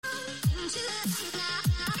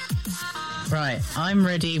Right, I'm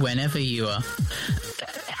ready whenever you are.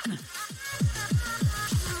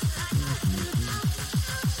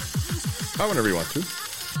 Whenever you want to.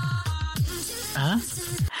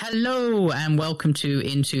 Hello, and welcome to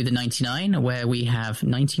Into the 99, where we have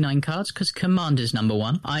 99 cards, because Commander's number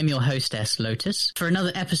one. I'm your hostess, Lotus, for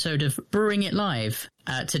another episode of Brewing It Live.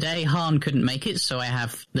 Today, Han couldn't make it, so I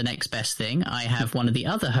have the next best thing. I have one of the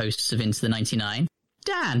other hosts of Into the 99,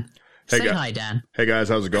 Dan. Say hi, Dan. Hey, guys,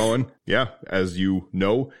 how's it going? Yeah, as you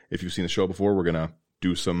know, if you've seen the show before, we're going to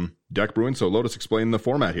do some deck brewing. So, Lotus, explain the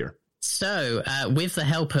format here. So, with the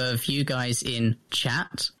help of you guys in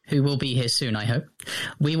chat, who will be here soon, I hope,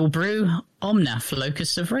 we will brew Omnath,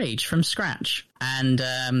 Locus of Rage from scratch. And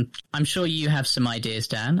I'm sure you have some ideas,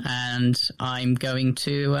 Dan, and I'm going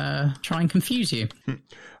to try and confuse you.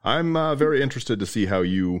 I'm very interested to see how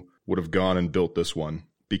you would have gone and built this one,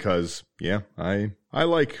 because, yeah, I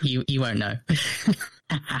like... You won't know.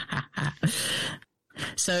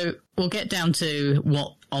 So we'll get down to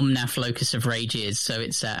what Omnath Locus of Rage is. So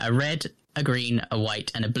it's a red, a green, a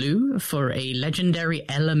white, and a blue for a legendary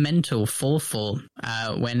elemental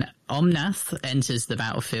 4/4. When Omnath enters the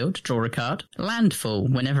battlefield, draw a card. Landfall.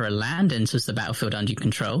 Whenever a land enters the battlefield under your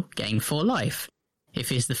control, gain 4 life.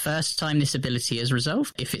 If it's the first time this ability is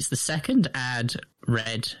resolved, if it's the second, add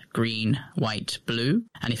red, green, white, blue.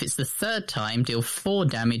 And if it's the third time, deal 4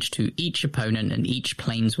 damage to each opponent and each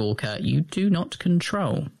planeswalker you do not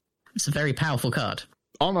control. It's a very powerful card.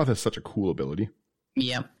 Omnath has such a cool ability.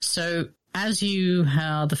 Yeah. So, as you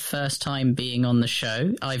are the first time being on the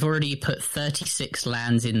show, I've already put 36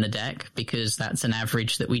 lands in the deck, because that's an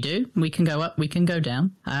average that we do. We can go up, we can go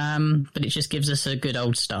down. But it just gives us a good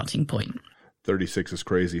old starting point. 36 is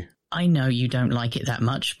crazy. I know you don't like it that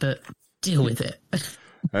much, but deal with it.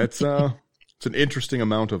 It's an interesting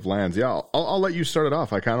amount of lands. Yeah, I'll let you start it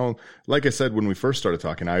off. I kind of, like I said when we first started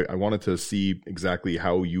talking, I wanted to see exactly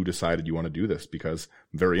how you decided you want to do this, because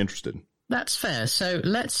I'm very interested. That's fair. So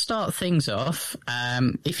let's start things off.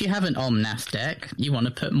 If you have an Omnath deck, you want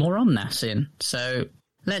to put more Omnaths in. So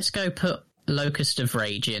let's go put Locust of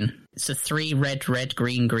Rage in. It's a 3 red, red,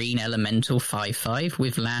 green, green elemental 5/5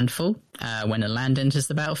 with landfall. When a land enters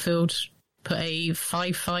the battlefield, put a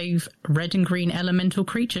 5/5 red and green elemental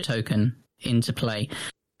creature token into play.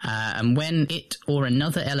 And when it or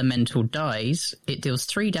another elemental dies, it deals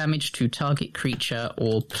 3 damage to target creature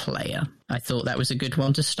or player. I thought that was a good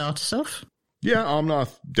one to start us off. Yeah,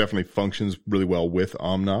 Omnath definitely functions really well with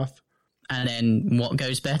Omnath. And then what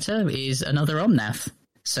goes better is another Omnath.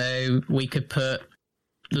 So we could put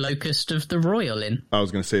Locust of the Royal in. I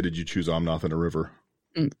was going to say, did you choose Omnath in a river?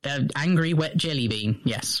 Angry Wet Jelly Bean,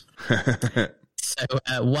 yes. So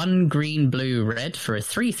 1 green, blue, red for a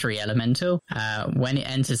 3/3 elemental. When it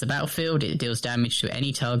enters the battlefield, it deals damage to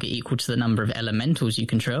any target equal to the number of elementals you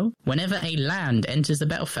control. Whenever a land enters the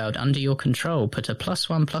battlefield under your control, put a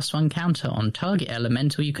 +1/+1 counter on target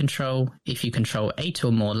elemental you control. If you control 8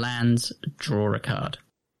 or more lands, draw a card.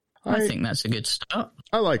 I think that's a good start.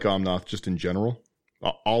 I like Omnath just in general.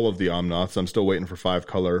 All of the Omnaths. I'm still waiting for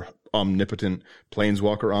 5-color Omnipotent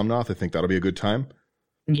Planeswalker Omnath. I think that'll be a good time.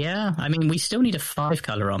 Yeah, I mean, we still need a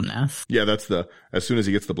 5-color Omnath. Yeah, that's as soon as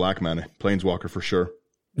he gets the black mana, Planeswalker for sure.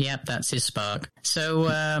 Yep, that's his spark. So,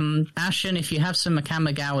 Ashen, if you have some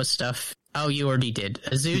Kamigawa stuff... Oh, you already did.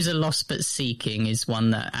 Azusa Lost But Seeking is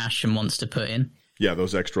one that Ashen wants to put in. Yeah,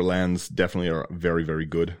 those extra lands definitely are very, very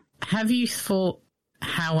good. Have you thought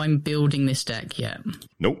how I'm building this deck yet?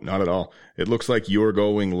 Nope, not at all. It looks like you're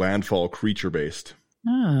going landfall creature-based.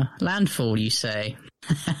 Ah, landfall, you say?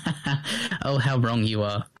 Oh, how wrong you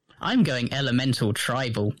are. I'm going elemental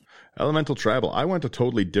tribal. Elemental tribal. I went a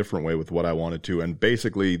totally different way with what I wanted to, and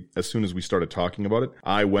basically, as soon as we started talking about it,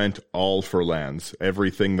 I went all for lands.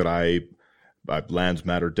 Everything that lands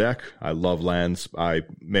matter deck. I love lands. I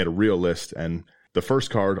made a real list, and the first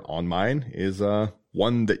card on mine is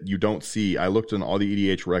one that you don't see. I looked in all the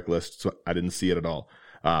EDH rec lists, so I didn't see it at all.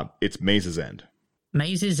 It's Maze's End.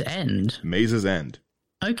 Maze's End? Maze's End.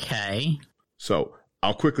 Okay. So,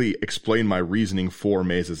 I'll quickly explain my reasoning for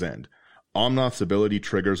Maze's End. Omnath's ability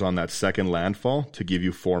triggers on that second landfall to give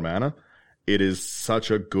you 4 mana. It is such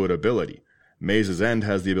a good ability. Maze's End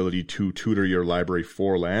has the ability to tutor your library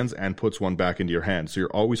 4 lands and puts one back into your hand, so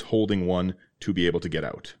you're always holding one to be able to get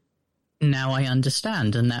out. Now I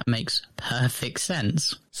understand, and that makes perfect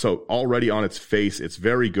sense. So already on its face, it's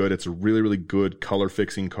very good. It's a really, really good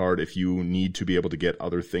color-fixing card if you need to be able to get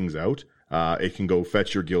other things out. It can go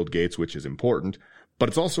fetch your guild gates, which is important. But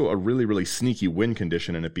it's also a really, really sneaky win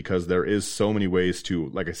condition in it, because there is so many ways to,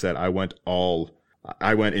 like I said, I went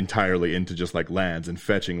entirely into just like lands and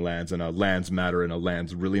fetching lands and a lands matter and a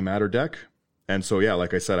lands really matter deck. And so, yeah,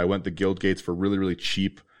 like I said, I went the Guild Gates for really, really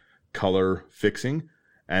cheap color fixing.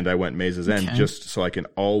 And I went Maze's End just so I can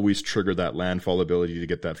always trigger that landfall ability to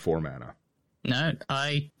get that 4 mana. No,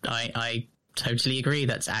 I totally agree.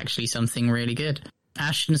 That's actually something really good.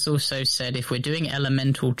 Ashton's also said if we're doing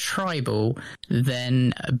elemental tribal,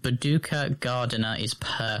 then Baduka Gardener is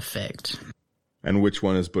perfect. And which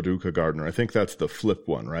one is Baduka Gardener? I think that's the flip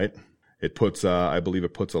one, right? It puts, I believe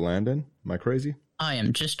it puts a land in. Am I crazy? I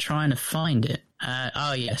am just trying to find it.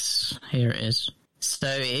 Oh, yes, here it is. So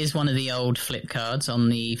it is one of the old flip cards. On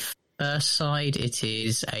the first side, it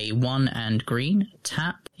is a 1 and green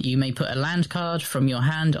tap. You may put a land card from your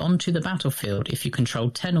hand onto the battlefield. If you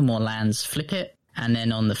control 10 or more lands, flip it. And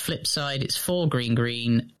then on the flip side, it's 4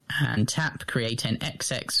 green, and tap, create an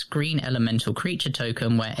XX green elemental creature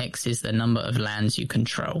token where X is the number of lands you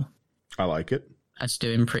control. I like it. That's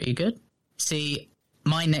doing pretty good. See,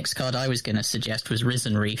 my next card I was going to suggest was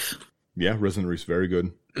Risen Reef. Yeah, Risen Reef's very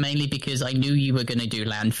good. Mainly because I knew you were going to do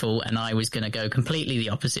landfall, and I was going to go completely the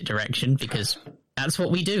opposite direction, because that's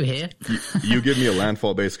what we do here. You give me a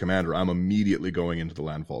landfall-based commander, I'm immediately going into the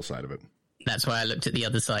landfall side of it. That's why I looked at the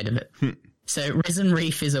other side of it. So Risen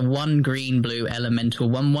Reef is a 1 green-blue elemental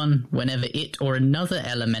 1/1. Whenever it or another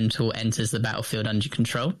elemental enters the battlefield under your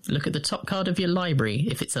control, look at the top card of your library.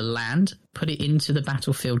 If it's a land, put it into the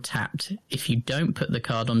battlefield tapped. If you don't put the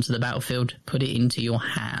card onto the battlefield, put it into your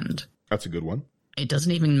hand. That's a good one. It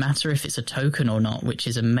doesn't even matter if it's a token or not, which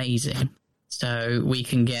is amazing. So we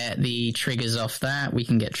can get the triggers off that. We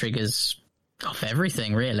can get triggers off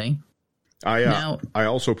everything, really. I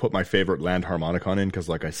also put my favorite land Harmonicon in because,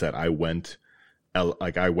 like I said, I went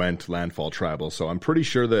landfall tribal. So I'm pretty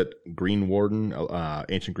sure that Green Warden,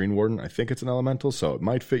 Ancient Green Warden, I think it's an elemental, so it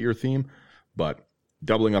might fit your theme. But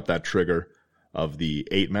doubling up that trigger of the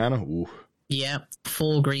 8 mana, ooh. Yeah,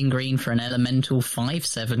 4 green for an elemental,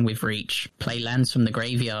 5/7 with reach. Play lands from the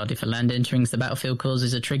graveyard. If a land entering the battlefield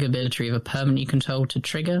causes a trigger ability of a permanent you control to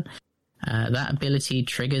trigger, that ability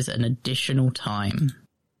triggers an additional time.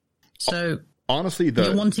 So honestly,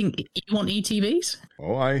 you want ETBs?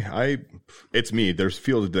 Oh, it's me. There's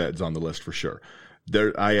Field of Dead's on the list for sure.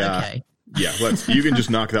 Okay. Yeah, you can just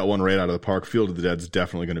knock that one right out of the park. Field of the Dead's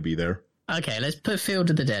definitely going to be there. Okay, let's put Field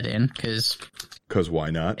of the Dead in because why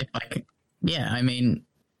not? Yeah, I mean,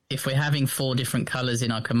 if we're having 4 different colors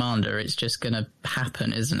in our commander, it's just going to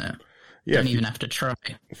happen, isn't it? Yeah, don't even have to try.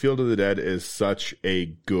 Field of the Dead is such a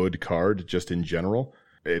good card, just in general.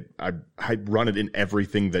 I run it in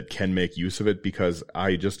everything that can make use of it because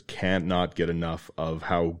I just can't not get enough of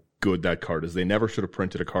how good that card is. They never should have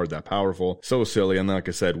printed a card that powerful. So silly. And like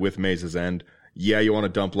I said, with Maze's End, yeah, you want to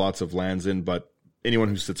dump lots of lands in, but anyone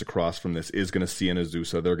who sits across from this is going to see an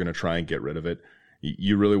Azusa. They're going to try and get rid of it.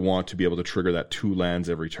 You really want to be able to trigger that 2 lands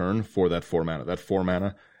every turn for that 4 mana. That 4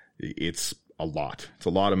 mana, it's a lot. It's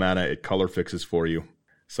a lot of mana. It color fixes for you.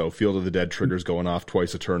 So Field of the Dead triggers going off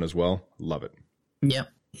twice a turn as well. Love it.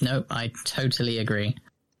 Yep. No, I totally agree.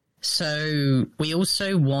 So we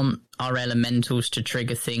also want our elementals to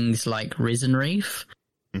trigger things like Risen Reef.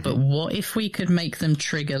 Mm-hmm. But what if we could make them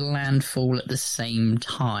trigger landfall at the same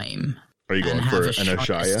time? Are you going for an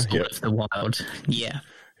Ashaya? Yep. Of the wild. Yeah.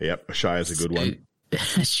 Yep, Ashaya is a good one.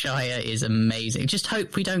 Shire is amazing. Just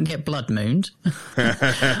hope we don't get Blood Mooned.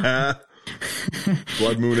 Blood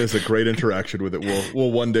Moon is a great interaction with it.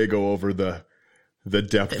 We'll one day go over the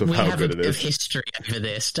depth of how good it is. We have a bit of history over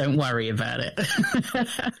this. Don't worry about it.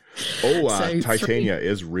 Titania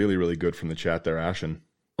is really, really good from the chat there, Ashen.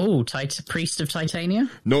 Oh, Priest of Titania?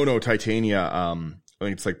 No, Titania. I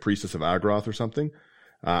think it's like Priestess of Agroth or something.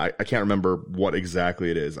 I can't remember what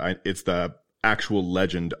exactly it is. It's the actual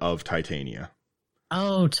legend of Titania.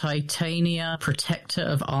 Oh, Titania, Protector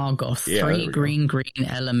of Argoth. Yeah, 3 green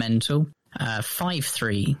elemental.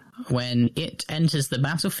 5/3. When it enters the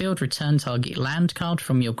battlefield, return target land card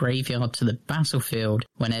from your graveyard to the battlefield.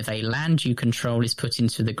 Whenever a land you control is put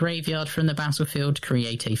into the graveyard from the battlefield,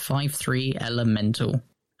 create a 5/3 elemental.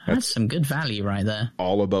 That's some good value right there.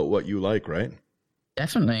 All about what you like, right?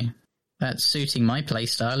 Definitely. That's suiting my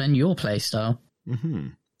playstyle and your playstyle.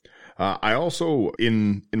 Mm-hmm. I also,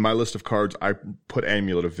 in my list of cards, I put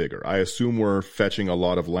Amulet of Vigor. I assume we're fetching a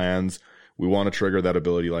lot of lands. We want to trigger that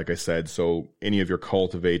ability, like I said. So any of your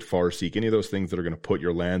Cultivate, Farseek, any of those things that are going to put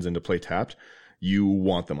your lands into play tapped, you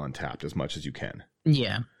want them untapped as much as you can.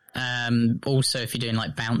 Yeah. Also, if you're doing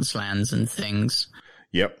like bounce lands and things.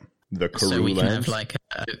 Yep. The Karoo so we can lands. have like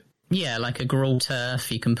a Grawl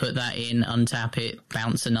Turf. You can put that in, untap it,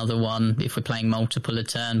 bounce another one. If we're playing multiple a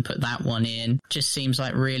turn, put that one in. Just seems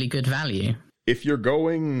like really good value. If you're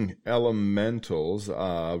going elementals,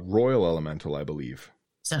 Royal Elemental, I believe.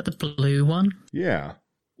 Is that the blue one? Yeah.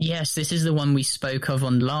 Yes, this is the one we spoke of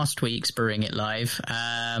on last week's Brewing It Live.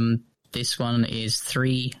 This one is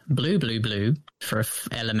 3 blue for an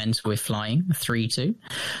elemental with flying, 3/2.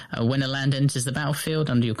 When a land enters the battlefield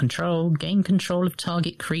under your control, gain control of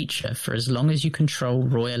target creature for as long as you control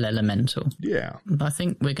Royal Elemental. Yeah. I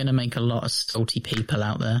think we're going to make a lot of salty people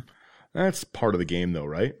out there. That's part of the game, though,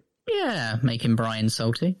 right? Yeah, making Brian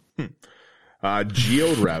salty.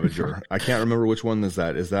 Geode Ravager. I can't remember which one is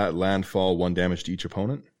that. Is that landfall 1 damage to each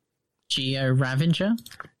opponent? Geo Ravager?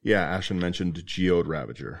 Yeah, Ashen mentioned Geode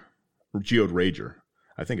Ravager. Geode Rager.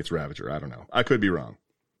 I think it's Ravager. I don't know. I could be wrong.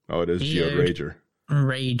 Oh, it is Geode Rager.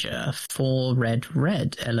 Rager, 4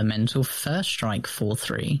 red elemental, first strike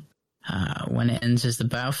 4/3. When it enters the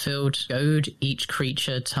battlefield, goad each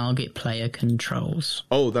creature target player controls.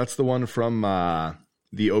 Oh, that's the one from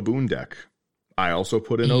the Oboon deck. I also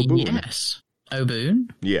put in Oboon. Yes. Oboon?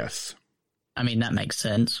 Yes. I mean, that makes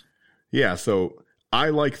sense. Yeah, so I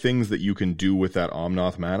like things that you can do with that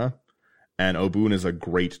Omnath mana, and Oboon is a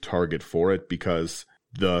great target for it because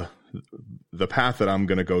the path that I'm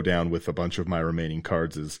going to go down with a bunch of my remaining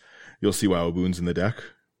cards is, you'll see why Oboon's in the deck.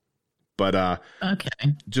 But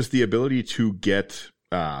okay, just the ability to get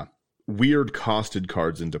weird costed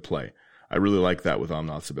cards into play. I really like that with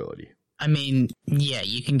Omnath's ability. I mean, yeah,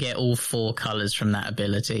 you can get all 4 colors from that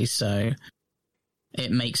ability, so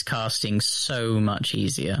it makes casting so much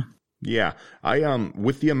easier. Yeah, I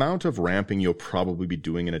with the amount of ramping you'll probably be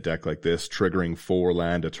doing in a deck like this, triggering 4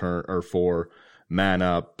 land a turn or 4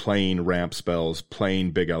 mana, playing ramp spells,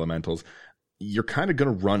 playing big elementals, you're kind of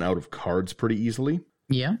going to run out of cards pretty easily.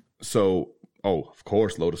 Yeah. So, of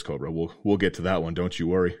course, Lotus Cobra. We'll get to that one. Don't you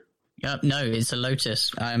worry. No, it's a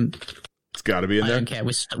Lotus. It's got to be in there. I don't care.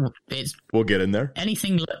 We'll get in there.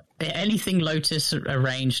 Anything Lotus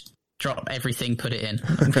arranged. Drop everything, put it in.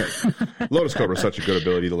 Lotus Cobra is such a good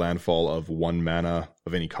ability, the landfall of 1 mana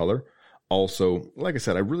of any color. Also, like I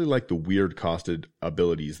said, I really like the weird costed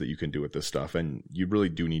abilities that you can do with this stuff, and you really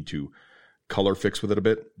do need to color fix with it a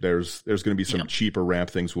bit. There's going to be some cheaper ramp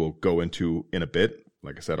things we'll go into in a bit,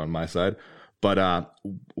 like I said, on my side. But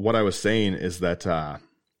what I was saying is that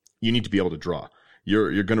you need to be able to draw.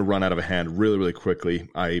 You're going to run out of a hand really, really quickly.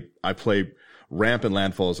 I play ramp and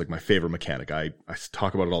landfall is like my favorite mechanic. I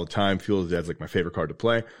talk about it all the time. Field of the Dead is like my favorite card to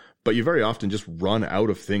play. But you very often just run out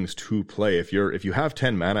of things to play. If you have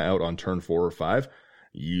 10 mana out on turn 4 or 5,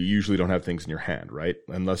 you usually don't have things in your hand, right?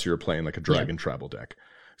 Unless you're playing like a dragon tribal deck.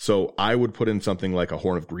 So I would put in something like a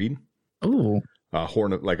Horn of Greed. Ooh. A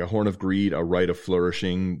Horn of Greed, a Rite of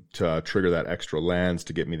Flourishing to trigger that extra lands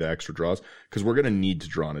to get me the extra draws. Because we're going to need to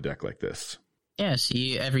draw in a deck like this. Yeah, so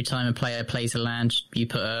every time a player plays a land, you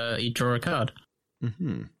draw a card.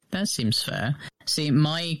 Mm-hmm. That seems fair. See,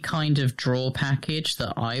 my kind of draw package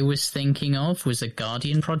that I was thinking of was a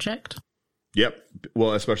Guardian Project. Yep.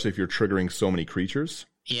 Well, especially if you're triggering so many creatures.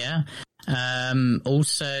 Yeah.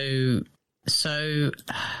 Also, so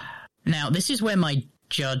now this is where my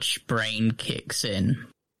judge brain kicks in.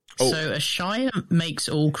 Oh. So a Shire makes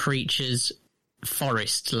all creatures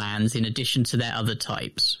forest lands in addition to their other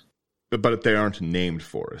types. But they aren't named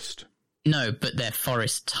forest. No, but they're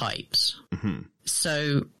forest types. Mm-hmm.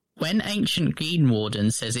 So when Ancient Green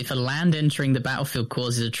Warden says if a land entering the battlefield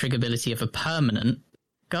causes a triggerability of a permanent,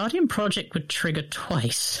 Guardian Project would trigger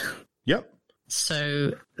twice. Yep.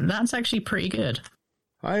 So that's actually pretty good.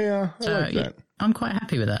 I like that. I'm quite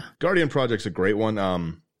happy with that. Guardian Project's a great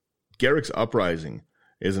one. Garrick's Uprising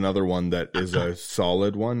is another one that is a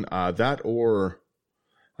solid one. That or...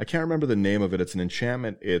 I can't remember the name of it. It's an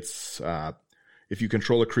enchantment. It's if you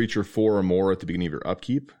control a creature 4 or more at the beginning of your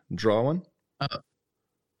upkeep, draw one.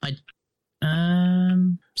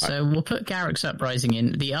 So we'll put Garrick's Uprising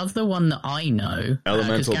in. The other one that I know...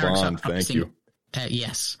 Elemental Bond, thank you.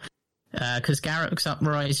 Yes. Because Garrick's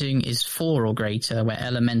Uprising is 4 or greater, where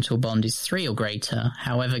Elemental Bond is 3 or greater.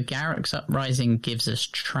 However, Garrick's Uprising gives us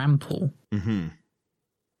Trample. Mm-hmm.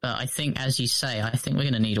 But I think, as you say, I think we're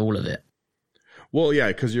going to need all of it. Well, yeah,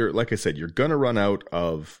 because like I said, you're going to run out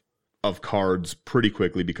of cards pretty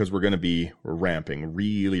quickly because we're going to be ramping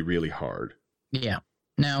really, really hard. Yeah.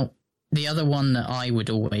 Now, the other one that I would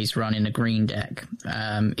always run in a green deck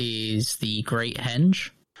is the Great Henge.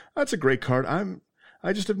 That's a great card.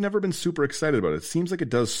 I just have never been super excited about it. It seems like it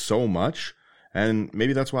does so much, and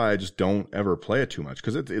maybe that's why I just don't ever play it too much,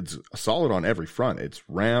 because it's solid on every front. It's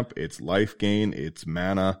ramp, it's life gain, it's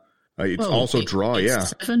mana. It's also draw, yeah.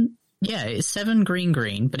 7. Yeah, it's 7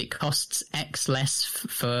 green, but it costs X less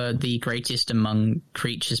for the greatest among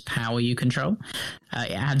creatures' power you control.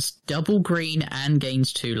 It adds double green and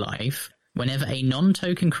gains 2 life. Whenever a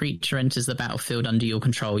non-token creature enters the battlefield under your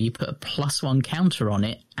control, you put a +1 counter on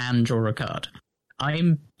it and draw a card.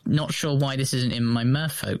 I'm not sure why this isn't in my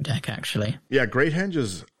Merfolk deck, actually. Yeah, Great Henge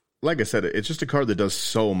is, like I said, it's just a card that does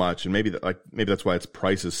so much, and maybe that's why its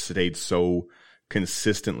price has stayed so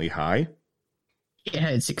consistently high. Yeah,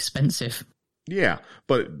 it's expensive. Yeah,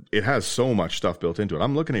 but it has so much stuff built into it.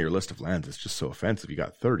 I'm looking at your list of lands. It's just so offensive. You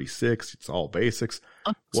got 36. It's all basics.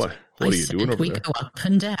 What are you doing over there? We go up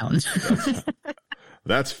and down.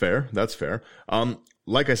 That's fair. That's fair.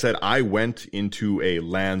 Like I said, I went into a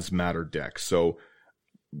lands matter deck. So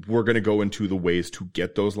we're going to go into the ways to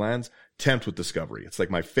get those lands. Tempt with Discovery. It's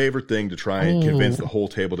like my favorite thing to try and convince the whole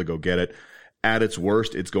table to go get it. At its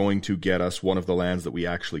worst, it's going to get us one of the lands that we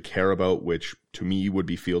actually care about, which to me would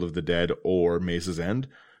be Field of the Dead or Maze's End,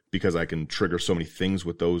 because I can trigger so many things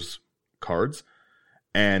with those cards.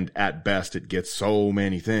 And at best, it gets so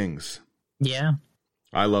many things. Yeah.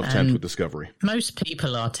 I love Tempt with Discovery. Most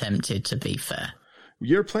people are tempted, to be fair.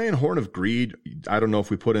 You're playing Horn of Greed. I don't know if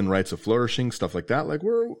we put in Rites of Flourishing, stuff like that. Like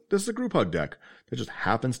this is a group hug deck that just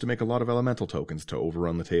happens to make a lot of elemental tokens to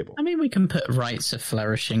overrun the table. I mean, we can put Rites of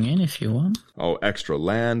Flourishing in if you want. Oh, extra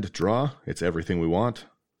land, draw. It's everything we want.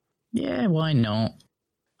 Yeah, why not?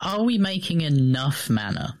 Are we making enough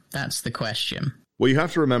mana? That's the question. Well, you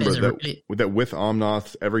have to remember that with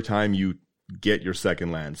Omnath, every time you get your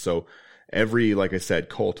second land, so every, like I said,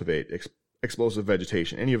 Cultivate, Explosive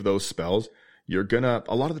Vegetation, any of those spells, you're gonna,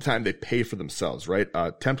 a lot of the time they pay for themselves, right?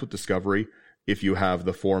 Tempt with Discovery, if you have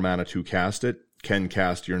the 4 mana to cast it, can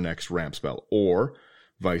cast your next ramp spell. Or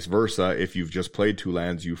vice versa, if you've just played 2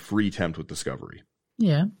 lands, you free Tempt with Discovery.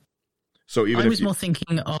 Yeah. So even I was more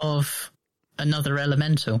thinking of another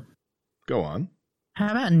elemental. Go on.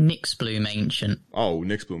 How about Nyxbloom Ancient? Oh,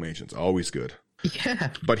 Nyxbloom Ancient's always good.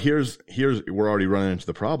 Yeah. But here's we're already running into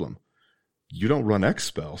the problem. You don't run X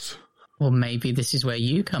spells. Well, maybe this is where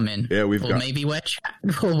you come in. Yeah, maybe where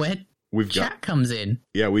chat comes in.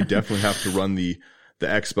 Yeah, we definitely have to run the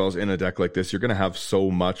X spells in a deck like this. You're going to have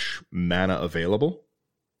so much mana available.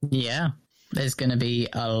 Yeah, there's going to be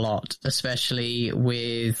a lot, especially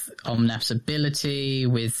with Omnath's ability,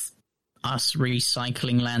 with us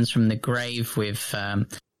recycling lands from the grave, with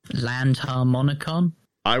Land Harmonicon.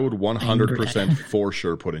 I would 100% for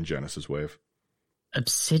sure put in Genesis Wave.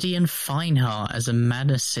 Obsidian Fineheart as a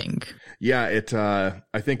mana sink. Yeah,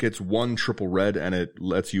 I think it's 1 triple red, and it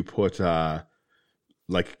lets you put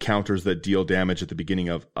like counters that deal damage at the beginning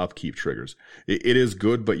of upkeep triggers. It is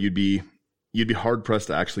good, but you'd be hard pressed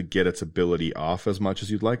to actually get its ability off as much as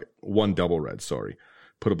you'd like. 1 double red, sorry.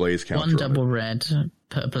 Put a blaze counter. 1 double red.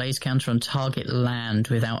 Put a blaze counter on target land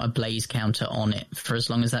without a blaze counter on it. For as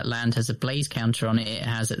long as that land has a blaze counter on it, it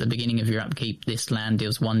has at the beginning of your upkeep, this land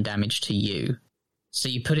deals 1 damage to you. So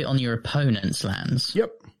you put it on your opponent's lands?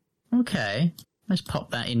 Yep. Okay. Let's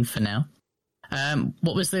pop that in for now.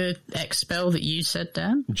 What was the X spell that you said,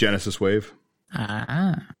 Dan? Genesis Wave.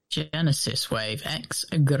 Genesis Wave. X,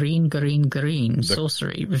 green.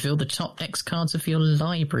 Sorcery. Reveal the top X cards of your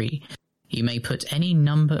library. You may put any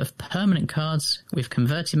number of permanent cards with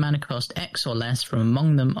converted mana cost X or less from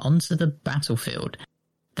among them onto the battlefield.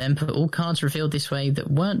 Then put all cards revealed this way that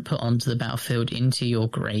weren't put onto the battlefield into your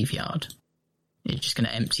graveyard. You're just going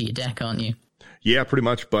to empty your deck, aren't you? Yeah, pretty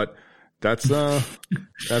much. But that's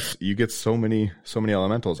you get so many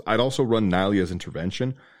elementals. I'd also run Nylia's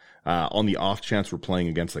Intervention. On the off chance we're playing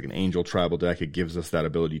against like an Angel Tribal deck, it gives us that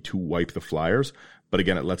ability to wipe the flyers. But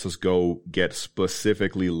again, it lets us go get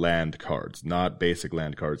specifically land cards, not basic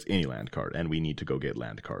land cards, any land card, and we need to go get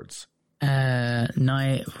land cards. Was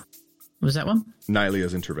that one?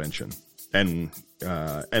 Nylia's Intervention.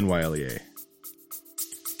 NYLEA.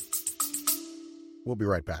 We'll be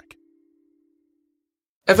right back.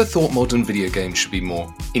 Ever thought modern video games should be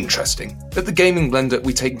more interesting? At the Gaming Blender,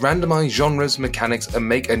 we take randomized genres, mechanics, and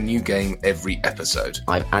make a new game every episode.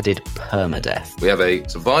 I've added permadeath. We have a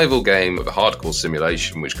survival game of a hardcore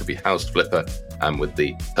simulation, which could be House Flipper, and with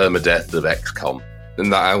the permadeath of XCOM.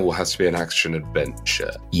 Then that all has to be an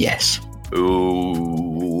action-adventure. Yes.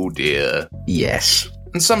 Oh dear. Yes.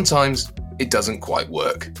 And sometimes it doesn't quite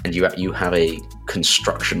work. And you have a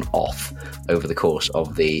construction off over the course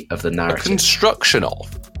of the narrative. A construction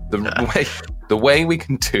off. The way we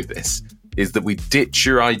can do this is that we ditch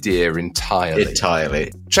your idea entirely.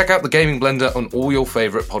 Entirely. Check out the Gaming Blender on all your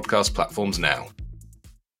favourite podcast platforms now.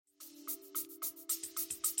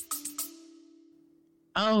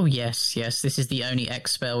 Oh, yes. This is the only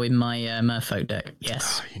X spell in my Merfolk deck.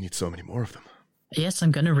 Yes. You need so many more of them. Yes,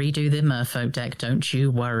 I'm going to redo the Merfolk deck. Don't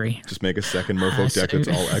you worry. Just make a second Merfolk deck that's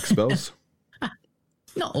all X spells.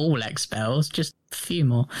 Not all X spells, just a few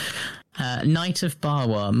more. Knight of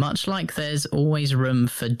Barwa. Much like there's always room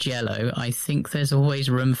for Jello, I think there's always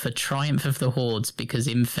room for Triumph of the Hordes because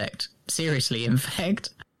Infect. Seriously, Infect.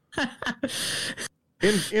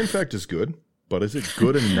 Infect is good, but is it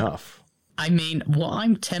good enough? I mean, what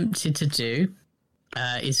I'm tempted to do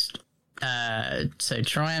is so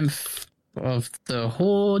Triumph of the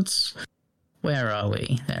Hordes. Where are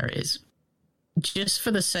we? There it is. Just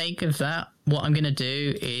for the sake of that, what I'm going to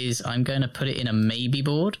do is I'm going to put it in a maybe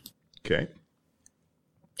board. Okay.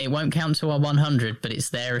 It won't count to our 100, but it's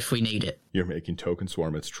there if we need it. You're making Token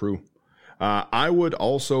Swarm. It's true. I would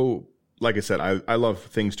also, like I said, I love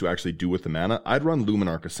things to actually do with the mana. I'd run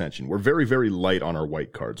Luminarch Ascension. We're very, very light on our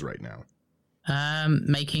white cards right now.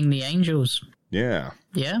 Making the Angels. Yeah.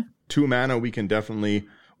 Yeah? 2 mana, we can definitely,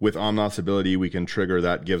 with Omnath's ability, we can trigger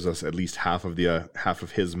that, gives us at least half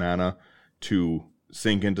of his mana to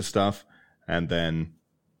sink into stuff. And then,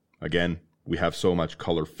 again, we have so much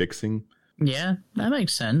color fixing. Yeah, that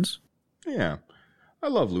makes sense. Yeah. I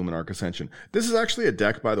love Luminarch Ascension. This is actually a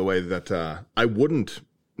deck, by the way, that I wouldn't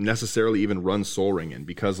necessarily even run Soul Ring in,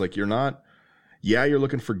 because like you're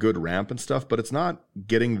looking for good ramp and stuff, but it's not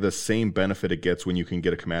getting the same benefit it gets when you can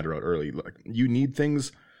get a commander out early. Like you need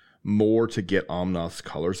things more to get Omnath's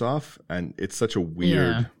colors off, and it's such a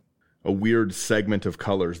weird segment of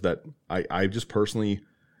colors that I just personally,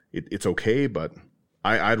 it's okay, but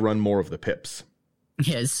I'd run more of the pips.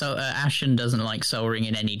 Yeah, so Ashen doesn't like Soul Ring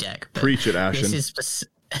in any deck. Preach it, Ashen.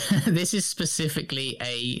 This is specifically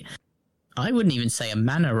I wouldn't even say a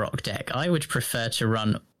mana rock deck. I would prefer to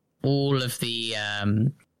run all of the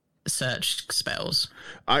search spells.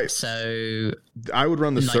 I would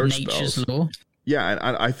run the search Nature's spells. Law. Yeah,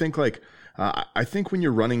 and I think I think when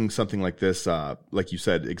you're running something like this, like you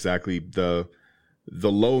said, exactly, the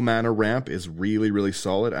low mana ramp is really, really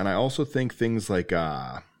solid. And I also think things like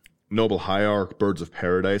Noble Hierarch, Birds of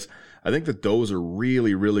Paradise, I think that those are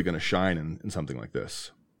really, really going to shine in something like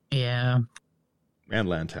this. Yeah. And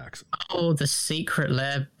land tax. Oh, the Secret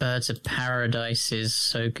Lair Birds of Paradise is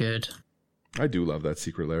so good. I do love that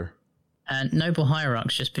Secret Lair. And Noble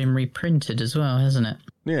Hierarch's just been reprinted as well, hasn't it?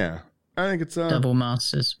 Yeah. I think it's Double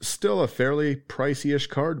Masters. Still a fairly pricey-ish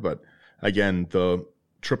card, but again, the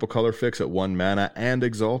triple color fix at 1 mana and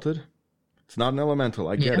Exalted. It's not an elemental,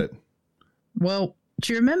 I get it. Well,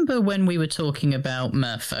 do you remember when we were talking about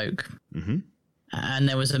Merfolk? Mm-hmm. And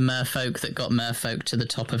there was a Merfolk that got Merfolk to the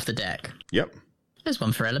top of the deck? Yep. There's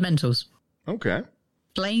one for elementals. Okay.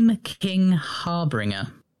 Flame King Harbinger.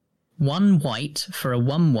 1 white for a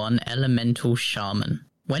 1/1 elemental shaman.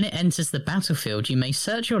 When it enters the battlefield, you may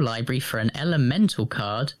search your library for an elemental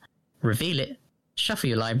card, reveal it, shuffle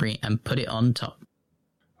your library, and put it on top.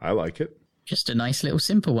 I like it. Just a nice little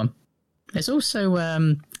simple one. There's also,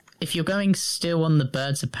 if you're going still on the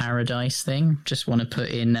Birds of Paradise thing, just want to put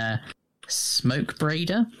in Smoke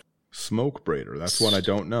Braider. Smoke Braider, that's one I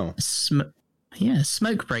don't know. Smoke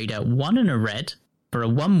Braider, 1 and a red for a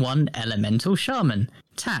 1/1 elemental shaman.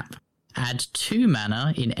 Tap. Add 2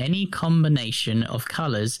 mana in any combination of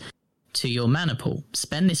colors to your mana pool.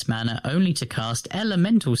 Spend this mana only to cast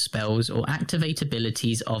elemental spells or activate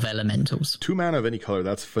abilities of elementals. 2 mana of any color,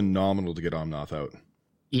 that's phenomenal to get Omnath out.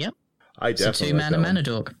 Yep. I definitely 2 mana mana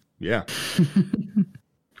dork. Yeah.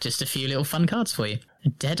 Just a few little fun cards for you.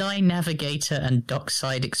 Deadeye Navigator and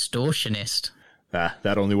Dockside Extortionist.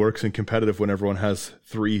 That only works in competitive when everyone has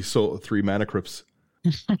 3 mana crypts.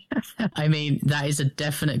 I mean, that is a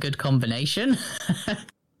definite good combination.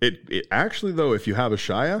 It actually, though, if you have a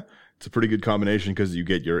Shia, it's a pretty good combination because you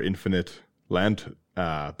get your infinite land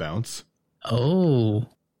bounce. Oh,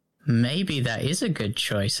 maybe that is a good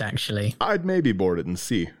choice, actually. I'd maybe board it and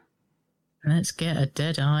see. Let's get a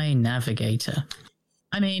Deadeye Navigator.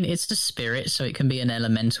 I mean, it's a spirit, so it can be an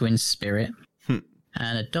elemental in spirit.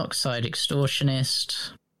 And a Dockside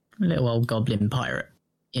Extortionist. Little old goblin pirate.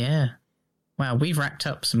 Yeah. Wow, we've racked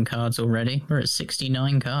up some cards already. We're at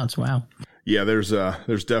 69 cards. Wow. Yeah, there's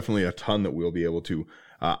definitely a ton that we'll be able to.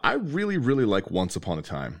 I really, really like Once Upon a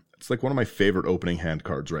Time. It's like one of my favorite opening hand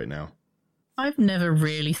cards right now. I've never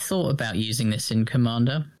really thought about using this in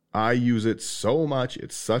Commander. I use it so much.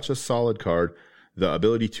 It's such a solid card. The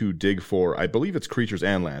ability to dig for, I believe it's creatures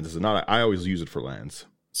and lands. Is it not? I always use it for lands.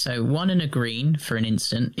 So 1 and a green for an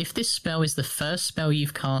instant. If this spell is the first spell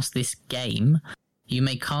you've cast this game, you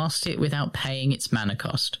may cast it without paying its mana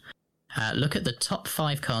cost. Look at the top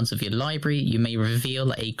 5 cards of your library. You may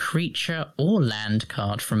reveal a creature or land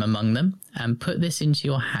card from among them and put this into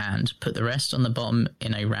your hand. Put the rest on the bottom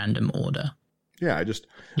in a random order. Yeah, I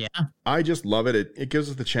just love it. It gives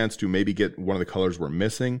us the chance to maybe get one of the colors we're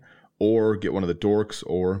missing or get one of the dorks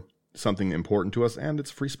or something important to us, and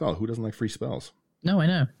it's a free spell. Who doesn't like free spells? No, I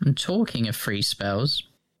know. And talking of free spells,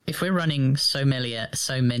 if we're running so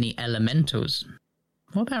many elementals,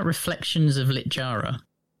 what about Reflections of Litjara?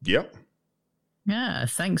 Yep. Yeah,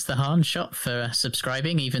 thanks, the Han Shot, for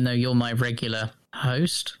subscribing, even though you're my regular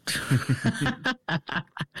host.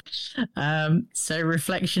 So,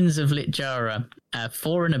 Reflections of Litjara.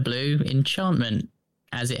 4 and a blue, enchantment.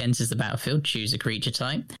 As it enters the battlefield, choose a creature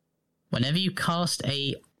type. Whenever you cast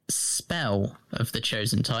a spell of the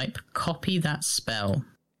chosen type, copy that spell.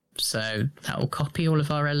 So, that will copy all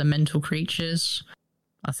of our elemental creatures.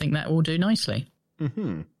 I think that will do nicely.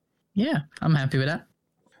 Mm-hmm. Yeah, I'm happy with that.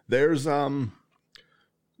 There's,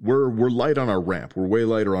 we're light on our ramp. We're way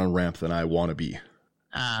lighter on ramp than I want to be.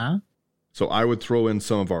 So I would throw in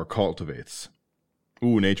some of our cultivates.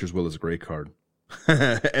 Ooh, Nature's Will is a great card.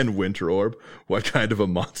 And Winter Orb. What kind of a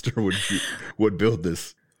monster would build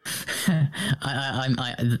this?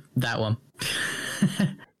 That one.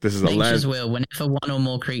 This is a Nature's land. Will. Whenever one or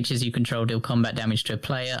more creatures you control deal combat damage to a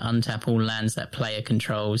player, untap all lands that player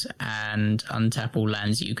controls, and untap all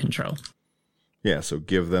lands you control. Yeah, so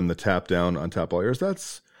give them the tap down, untap all yours.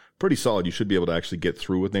 That's pretty solid. You should be able to actually get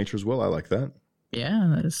through with Nature's Will. I like that.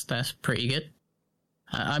 Yeah, that's pretty good.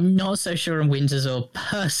 I'm not so sure on Winter's Orb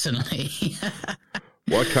personally.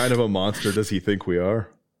 What kind of a monster does he think we are?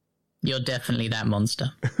 You're definitely that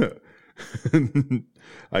monster.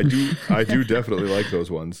 I do definitely like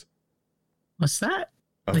those ones. What's that?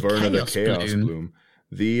 Averna the Chaos Bloom.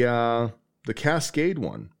 The Cascade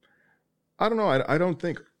one. I don't know. I don't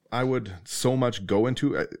think I would so much go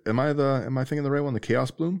into. Am I thinking the right one? The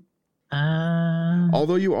Chaos Bloom.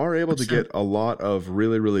 Although you are able to get a lot of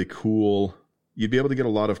really, really cool. You'd be able to get a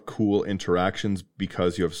lot of cool interactions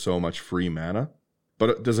because you have so much free mana.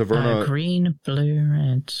 But does Averna... green, blue,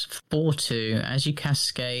 red, 4/2. As you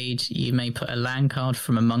cascade, you may put a land card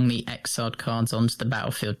from among the exiled cards onto the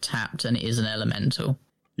battlefield tapped, and it is an elemental.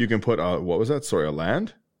 You can put, what was that? Sorry, a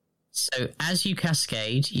land? So, as you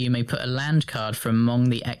cascade, you may put a land card from among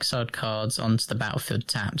the exiled cards onto the battlefield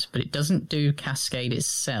tapped, but it doesn't do cascade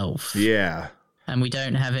itself. Yeah. And we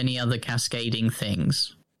don't have any other cascading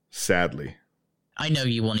things. Sadly. I know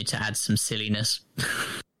you wanted to add some silliness.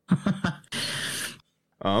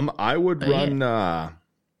 I would run, yeah.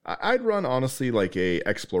 I'd run, honestly, like a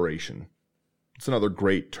Exploration. It's another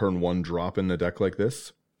great turn 1 drop in a deck like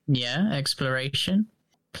this. Yeah, Exploration.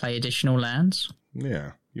 Play additional lands.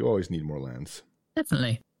 Yeah, you always need more lands.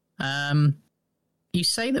 Definitely. You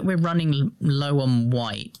say that we're running low on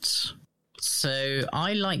white. So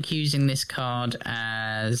I like using this card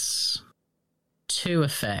as 2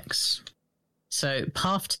 effects. So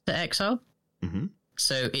Path to Exile. Mm-hmm.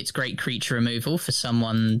 So it's great creature removal for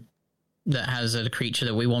someone that has a creature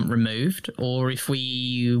that we want removed. Or if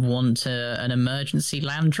we want an emergency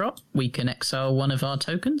land drop, we can exile one of our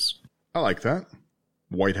tokens. I like that.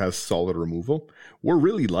 White has solid removal. We're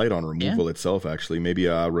really light on removal itself, actually. Maybe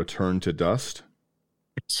a Return to Dust.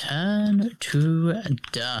 Return to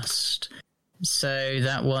Dust. So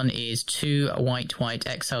that one is 2 white,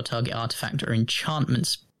 exile target artifact or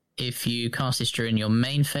enchantments. If you cast this during your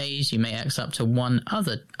main phase, you may exile up to 1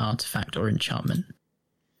 other artifact or enchantment.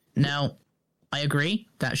 Now, I agree,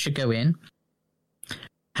 that should go in.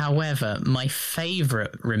 However, my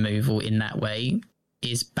favourite removal in that way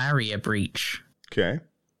is Barrier Breach. Okay.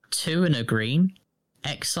 2 and a green,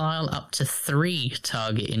 exile up to 3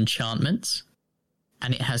 target enchantments,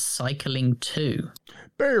 and it has cycling 2.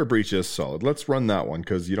 Barrier Breach is solid. Let's run that one,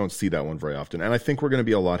 because you don't see that one very often. And I think we're going to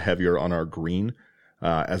be a lot heavier on our green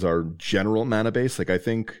as our general mana base. Like, I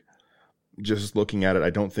think, just looking at it, I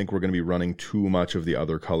don't think we're going to be running too much of the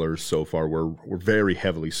other colors so far. We're very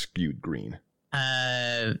heavily skewed green.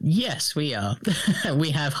 Yes, we are. We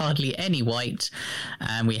have hardly any white,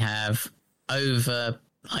 and we have over,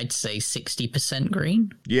 I'd say, 60%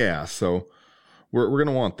 green. Yeah, so we're going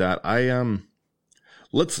to want that.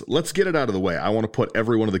 Let's get it out of the way. I want to put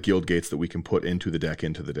every one of the guild gates that we can put into the deck.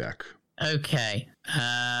 Okay.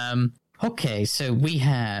 Okay, so we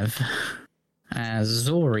have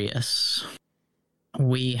Azorius.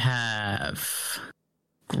 We have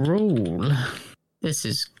Gruul. This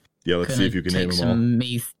is let's see if you can name them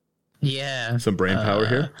all. Some brain power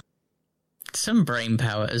here. Some brain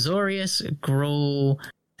power. Azorius, Gruul,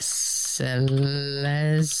 Selesnya.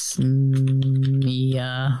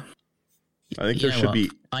 I think there should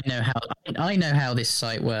be. I know how this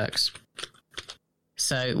site works.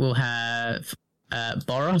 So we'll have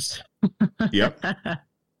Boros. Yep.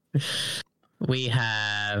 We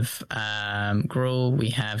have Gruul. We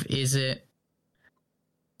have Izzet,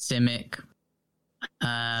 Simic,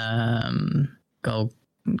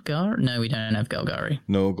 Golgari. No, we don't have Golgari.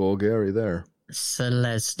 No Golgari there.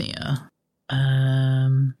 Selesnya.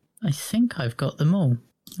 I think I've got them all.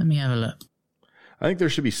 Let me have a look. I think there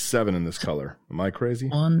should be 7 in this color. Am I crazy?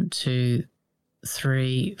 1, 2,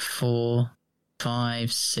 3, 4,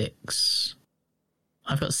 5, 6.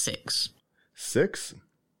 I've got 6. 6?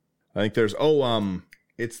 I think there's...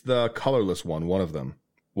 it's the colorless one of them.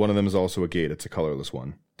 One of them is also a gate. It's a colorless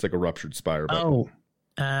one. It's like a ruptured spire.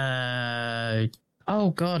 Oh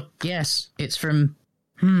God, yes. It's from...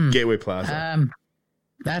 Gateway Plaza.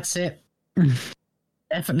 That's it.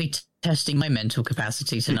 Definitely testing my mental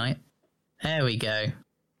capacity tonight. There we go.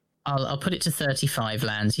 I'll put it to 35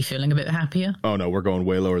 lands. You feeling a bit happier? Oh no, we're going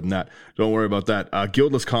way lower than that. Don't worry about that.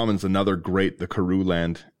 Guildless Commons, another great, the Karoo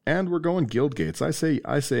land. And we're going guild gates. I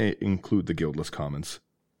say include the Guildless Commons.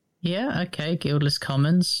 Yeah, okay, Guildless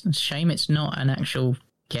Commons. Shame it's not an actual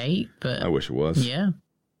gate, but... I wish it was. Yeah.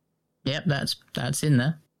 Yep, that's in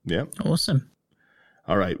there. Yep. Awesome.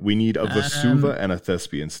 All right, we need a Vesuva and a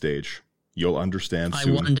Thespian stage. You'll understand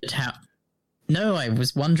soon. I wondered how... No, I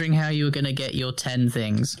was wondering how you were going to get your 10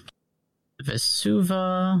 things.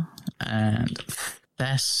 Vesuva and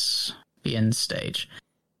Thespian stage.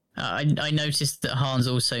 I noticed that Hans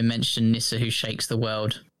also mentioned Nissa Who Shakes the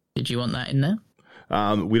World. Did you want that in there?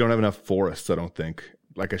 We don't have enough forests, I don't think.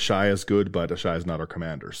 Like, Ashaya is good, but Ashaya is not our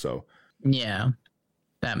commander, so... Yeah,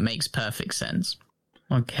 that makes perfect sense.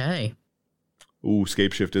 Okay. Ooh,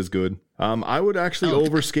 Scapeshift is good. I would actually,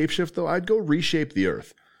 over Scapeshift, though, I'd go Reshape the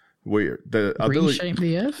Earth. Where the ability, Reshape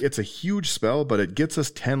the Earth? It's a huge spell, but it gets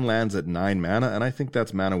us 10 lands at 9 mana, and I think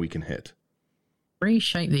that's mana we can hit.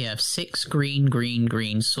 Reshape the Earth. 6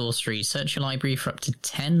 green sorcery. Search your library for up to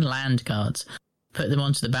 10 land cards. Put them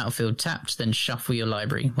onto the battlefield tapped, then shuffle your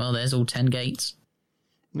library. Well, there's all 10 gates.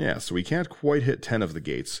 Yeah, so we can't quite hit 10 of the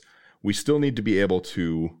gates. We still need to be able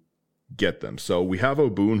to get them. So we have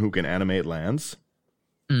Oboon who can animate lands.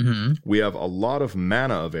 Mm-hmm. We have a lot of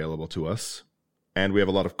mana available to us. And we have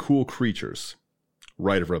a lot of cool creatures.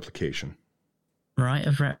 Rite of Replication. Rite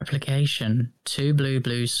of Replication. 2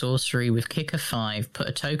 blue sorcery with kick of 5. Put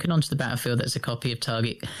a token onto the battlefield that's a copy of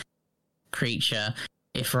target creature.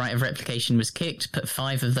 If Rite of Replication was kicked, put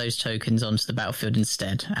 5 of those tokens onto the battlefield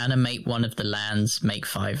instead. Animate one of the lands, make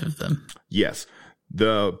 5 of them. Yes.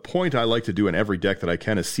 The point I like to do in every deck that I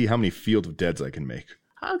can is see how many Field of Deads I can make.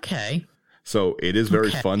 Okay. So it is very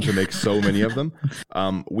fun to make so many of them.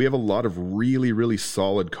 We have a lot of really, really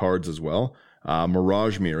solid cards as well.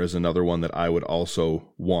 Mirage Mirror is another one that I would also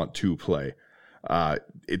want to play.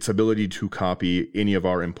 Its ability to copy any of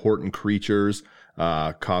our important creatures,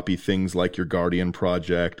 copy things like your Guardian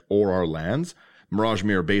Project or our lands. Mirage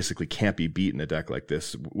Mirror basically can't be beat in a deck like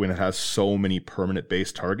this when it has so many permanent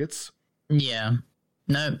base targets. Yeah.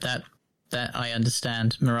 No, that I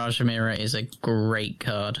understand. Mirage Mirror is a great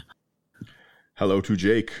card. Hello to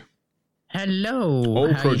Jake. Hello.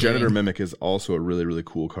 Oh, Progenitor Mimic is also a really, really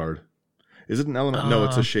cool card. Is it an elemental? No,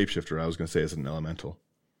 it's a shapeshifter. I was going to say it's an elemental.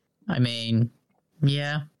 I mean,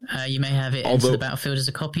 yeah. You may have it enter the battlefield as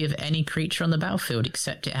a copy of any creature on the battlefield,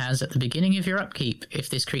 except it has at the beginning of your upkeep. If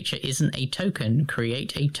this creature isn't a token,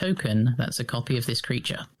 create a token that's a copy of this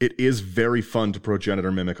creature. It is very fun to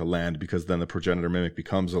Progenitor Mimic a land, because then the Progenitor Mimic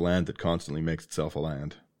becomes a land that constantly makes itself a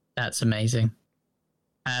land. That's amazing.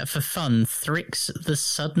 For fun, Thrix the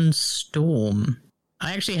Sudden Storm.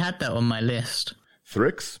 I actually had that on my list.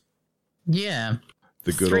 Thrix? Yeah.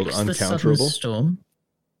 The good Thrix old uncounterable? The Sudden Storm.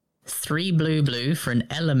 3 blue for an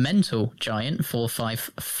elemental giant,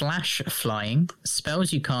 4/5 flash flying.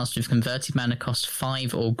 Spells you cast with converted mana cost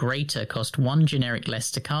 5 or greater cost 1 generic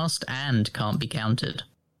less to cast and can't be countered.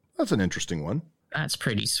 That's an interesting one. That's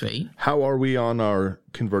pretty sweet. How are we on our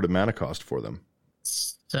converted mana cost for them?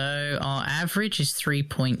 So our average is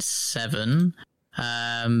 3.7,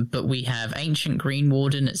 but we have Ancient Green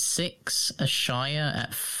Warden at 6, Ashaya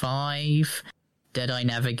at 5, Deadeye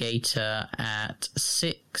Navigator at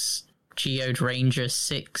 6, Geode Ranger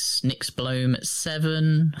 6, Nyx Bloom at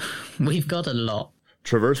 7. We've got a lot.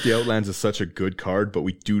 Traverse the Outlands is such a good card, but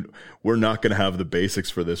we're not going to have the basics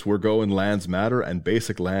for this. We're going lands matter, and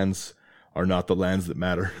basic lands are not the lands that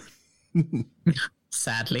matter.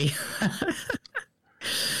 Sadly.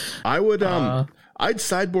 I would I'd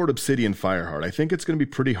sideboard Obsidian Fireheart. I think it's going to be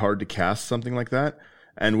pretty hard to cast something like that.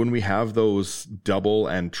 And when we have those double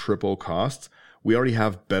and triple costs, we already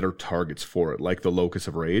have better targets for it, like the Locus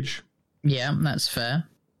of Rage. Yeah, that's fair.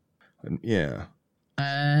 Yeah.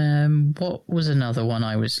 What was another one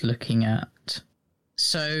I was looking at?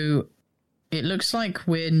 So it looks like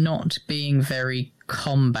we're not being very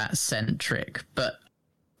combat centric, but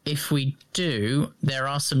if we do, there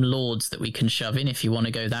are some lords that we can shove in if you want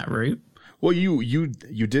to go that route. Well, you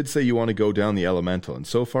did say you want to go down the elemental, and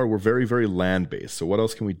so far we're very, very land-based. So what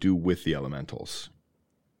else can we do with the elementals?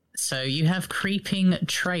 So you have Creeping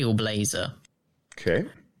Trailblazer. Okay.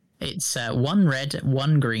 It's 1 red,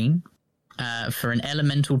 1 green. For an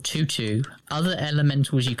elemental 2/2, other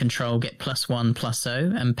elementals you control get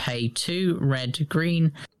 +1/+0 and pay 2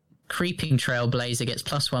 red-green. Creeping Trailblazer gets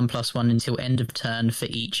 +1/+1 until end of turn for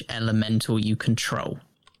each elemental you control.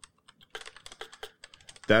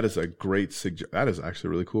 That is a great that is actually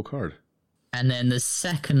a really cool card. And then the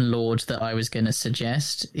second Lord that I was going to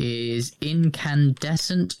suggest is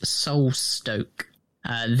Incandescent Soulstoke.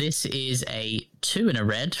 This is a 2 and a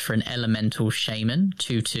red for an elemental shaman,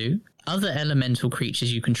 2/2. Other elemental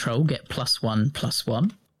creatures you control get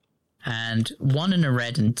 +1/+1. And 1 and a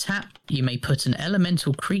red and tap, you may put an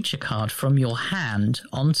elemental creature card from your hand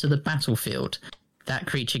onto the battlefield. That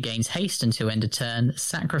creature gains haste until end of turn.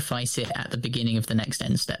 Sacrifice it at the beginning of the next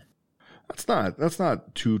end step. That's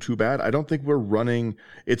not too bad. I don't think we're running.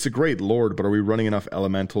 It's a great lord, but are we running enough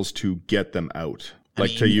elementals to get them out?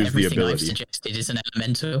 To use the ability. Everything I've suggested is an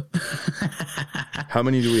elemental. How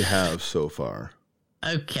many do we have so far?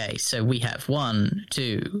 Okay, so we have 1,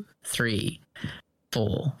 2, 3,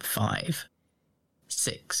 4, 5,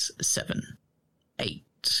 6, 7,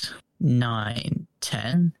 8, 9,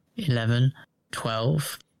 10, 11,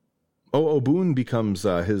 12. Boone becomes,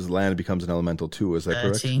 his land becomes an elemental too, is that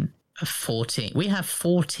 13, correct? 14. We have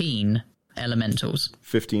 14 elementals.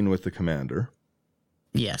 15 with the commander.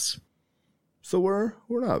 Yes. So we're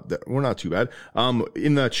not too bad.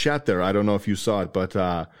 In the chat there, I don't know if you saw it, but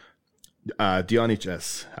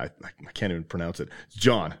Dionychus, I can't even pronounce it.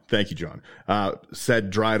 John, thank you, John, said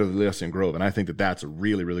Dryad of the Elysian Grove, and I think that's a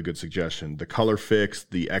really, really good suggestion. The color fix,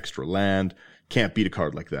 the extra land, can't beat a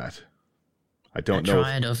card like that. I don't know.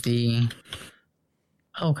 Dryad of the...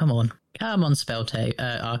 Oh, come on,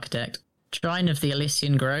 Architect. Shrine of the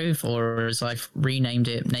Elysian Grove, or as I've renamed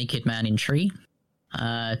it, Naked Man in Tree. 2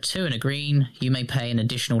 and a green, you may pay an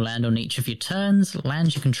additional land on each of your turns.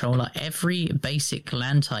 Lands you control are every basic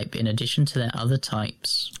land type in addition to their other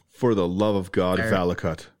types. For the love of God,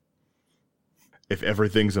 Valakut. If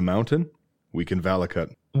everything's a mountain, we can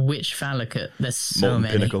Valakut. Which Valakut? There's so Molten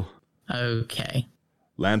many. Pinnacle. Okay.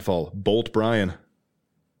 Landfall. Bolt Brian.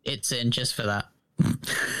 It's in just for that.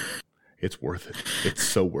 It's worth it. It's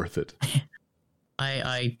so worth it.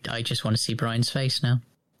 I just want to see Brian's face now.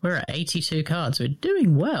 We're at 82 cards. We're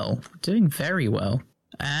doing well. Doing very well.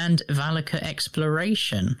 And Valakut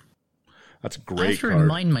Exploration. That's a great card. I have to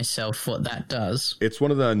remind myself what that does. It's one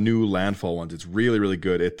of the new landfall ones. It's really, really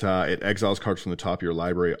good. It exiles cards from the top of your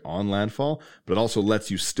library on landfall, but it also lets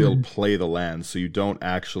you still play the land, so you don't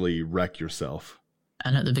actually wreck yourself.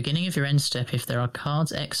 And at the beginning of your end step, if there are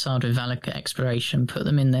cards exiled with Valakut Exploration, put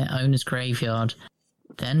them in their owner's graveyard.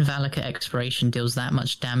 Then Valakut Exploration deals that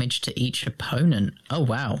much damage to each opponent. Oh,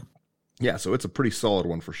 wow. Yeah, so it's a pretty solid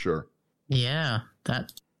one for sure. Yeah,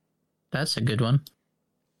 that's a good one.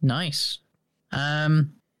 Nice. Are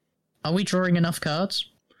we drawing enough cards?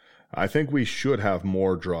 I think we should have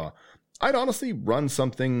more draw. I'd honestly run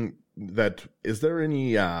something that... Is there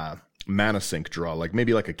any mana sink draw?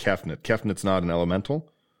 Maybe like a Kefnet. Kefnet's not an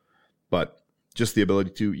elemental, but just the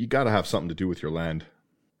ability to... You got to have something to do with your land.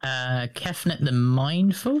 Kefnet the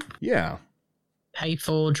Mindful? Yeah. Pay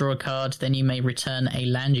 4, draw a card, then you may return a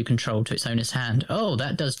land you control to its owner's hand. Oh,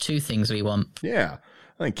 that does 2 things we want. Yeah.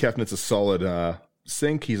 I think Kefnet's a solid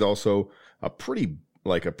sink. He's also a pretty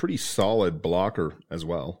solid blocker as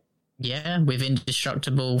well. Yeah, with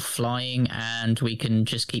indestructible flying, and we can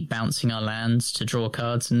just keep bouncing our lands to draw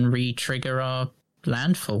cards and re-trigger our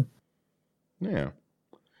landfall. Yeah.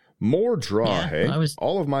 More draw, yeah, hey?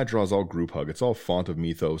 All of my draws all group hug. It's all Font of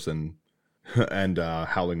Mythos and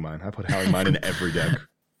Howling Mine. I put Howling Mine in every deck.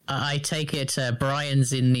 I take it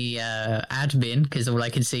Brian's in the admin, because all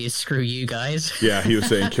I can see is screw you guys. Yeah, he was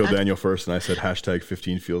saying kill Daniel first, and I said hashtag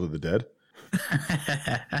 15 Field of the Dead.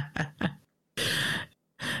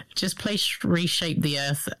 Just play Reshape the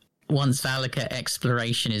Earth once Valakut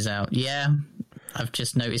Exploration is out. Yeah, I've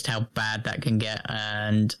just noticed how bad that can get,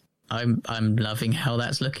 and I'm loving how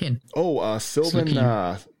that's looking. Oh, Sylvan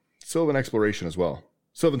Exploration as well.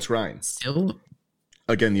 Sylvan Shrine.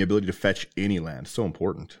 Again, the ability to fetch any land. So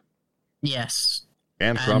important. Yes.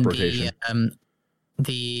 And crop rotation.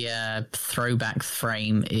 The throwback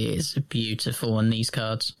frame is beautiful on these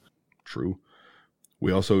cards. True.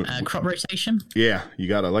 We also... crop rotation? Yeah, you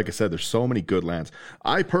gotta, like I said, there's so many good lands.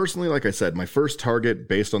 I personally, like I said, my first target,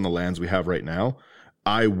 based on the lands we have right now,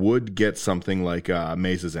 I would get something like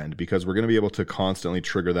Maze's End, because we're going to be able to constantly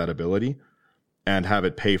trigger that ability and have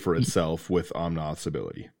it pay for itself with Omnath's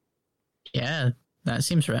ability. Yeah, that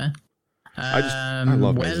seems rare. I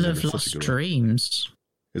love Well of Lost Dreams.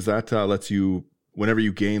 Is that lets you, whenever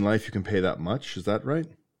you gain life, you can pay that much? Is that right?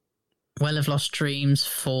 Well of Lost Dreams,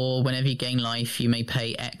 for whenever you gain life, you may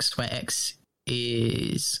pay X, where X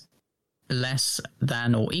is less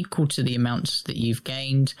than or equal to the amount that you've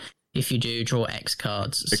gained. If you do, draw X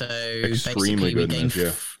cards. So Extremely basically,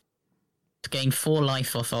 good. Gain 4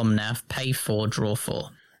 life off Omnath, pay 4, draw 4.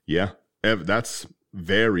 Yeah, that's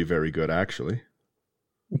very, very good, actually.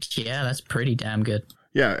 Yeah, that's pretty damn good.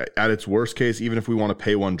 Yeah, at its worst case, even if we want to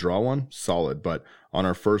pay 1, draw 1, solid. But on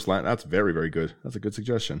our first land, that's very, very good. That's a good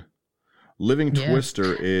suggestion. Living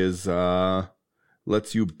Twister is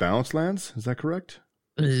lets you bounce lands. Is that correct?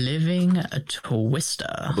 Living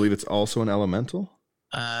Twister. I believe it's also an elemental.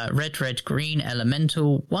 Red, green,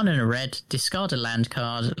 elemental, 1 and a red, discard a land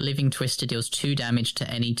card, Living Twister deals 2 damage to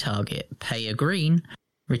any target, pay a green,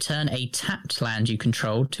 return a tapped land you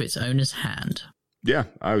control to its owner's hand. Yeah,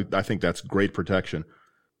 I think that's great protection.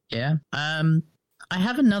 Yeah. I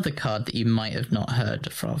have another card that you might have not heard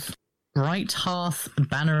of. Bright Hearth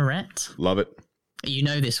Banneret. Love it. You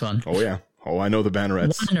know this one. Oh, yeah. Oh, I know the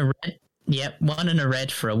Bannerets. 1 and a red. Yep, 1 and a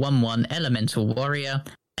red for a 1/1 elemental warrior.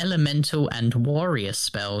 Elemental and warrior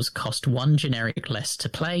spells cost 1 generic less to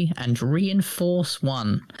play and reinforce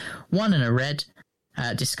 1. 1 and a red.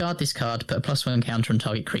 Discard this card, put a +1 counter on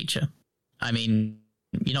target creature. I mean,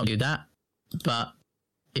 you don't do that, but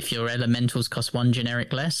if your elementals cost 1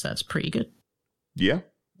 generic less, that's pretty good. Yeah.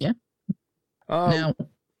 Yeah. Now,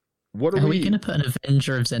 what are we going to put an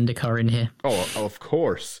Avenger of Zendikar in here? Oh, of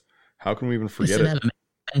course. How can we even forget it's an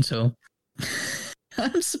elemental.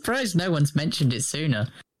 I'm surprised no one's mentioned it sooner.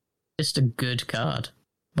 Just a good card.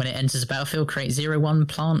 When it enters the battlefield, create 0/1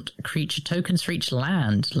 plant creature tokens for each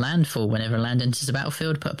land. Landfall. Whenever a land enters the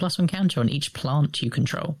battlefield, put a +1 counter on each plant you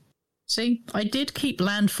control. See, I did keep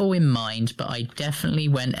landfall in mind, but I definitely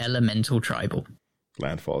went elemental tribal.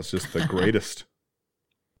 Landfall is just the greatest.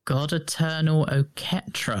 God Eternal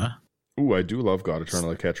Oketra. Ooh, I do love God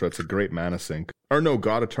Eternal Oketra. It's a great mana sink. Or no,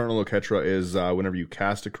 God Eternal Oketra is whenever you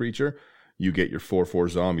cast a creature, you get your 4/4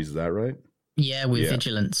 zombies. Is that right? Yeah, with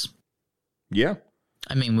Vigilance. Yeah.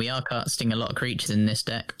 I mean, we are casting a lot of creatures in this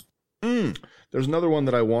deck. There's another one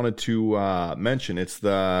that I wanted to mention. It's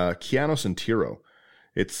the Kianos and Tiro.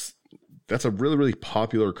 That's a really, really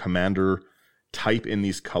popular commander type in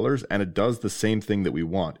these colors, and it does the same thing that we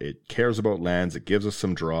want. It cares about lands, it gives us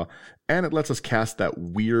some draw, and it lets us cast that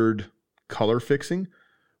weird color fixing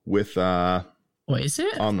with what is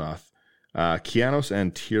it? Omnath. Kianos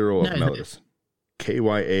and Tiro of Melodus.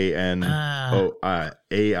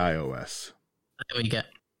 KYANOAIOS. There we go.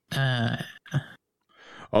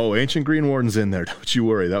 Oh, Ancient Green Warden's in there. Don't you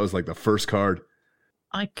worry. That was like the first card.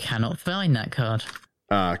 I cannot find that card.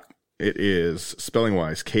 It is,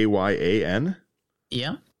 spelling-wise, KYAN.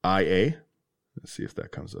 Yeah. IA. Let's see if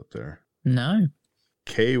that comes up there. No.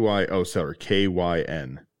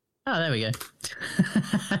 KYN. Oh, there we go.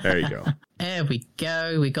 There you go. There we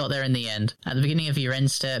go. We got there in the end. At the beginning of your end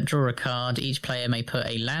step, draw a card. Each player may put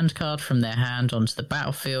a land card from their hand onto the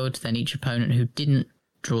battlefield. Then each opponent who didn't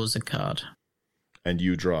draws a card. And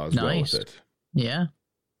you draw as well with it. Yeah.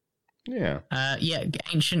 Yeah.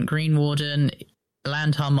 Ancient Green Warden,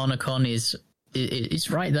 Land Harmonicon is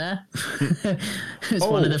right there. It's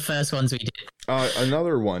one of the first ones we did.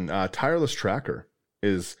 Another one, Tireless Tracker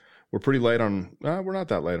is... We're pretty light on... we're not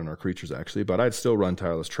that light on our creatures, actually, but I'd still run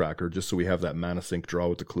Tireless Tracker just so we have that mana sink draw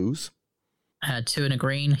with the clues. 2 and a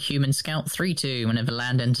green, Human Scout, 3/2. Whenever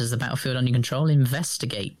land enters the battlefield under your control,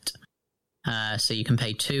 investigate. So you can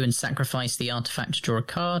pay 2 and sacrifice the artifact to draw a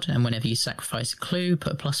card, and whenever you sacrifice a clue,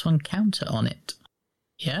 put a +1 counter on it.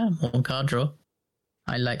 Yeah, more card draw.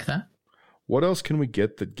 I like that. What else can we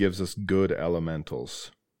get that gives us good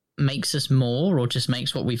elementals? Makes us more, or just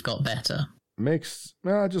makes what we've got better? Makes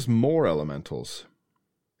just more elementals.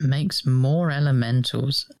 Makes more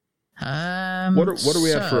elementals. What are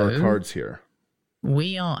we at for our cards here?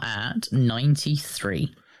 We are at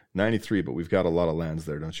 93. 93, but we've got a lot of lands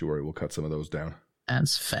there. Don't you worry. We'll cut some of those down.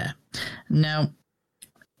 That's fair. Now,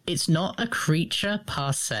 it's not a creature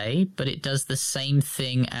per se, but it does the same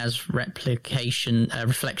thing as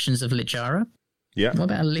Reflections of Lichara. Yeah. What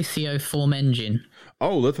about a Lithoform Engine?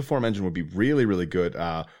 Oh, Lithoform Engine would be really, really good.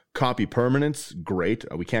 Copy permanents, great.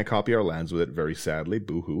 We can't copy our lands with it, very sadly,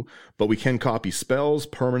 boo-hoo. But we can copy spells,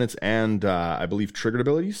 permanents, and I believe triggered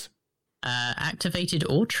abilities. Activated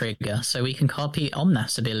or trigger, so we can copy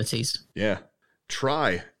Omnath's abilities. Yeah.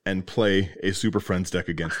 Try and play a Super Friends deck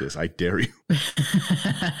against this. I dare you.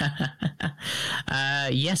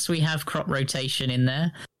 Yes, we have crop rotation in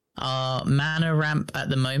there. Our mana ramp at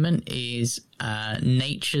the moment is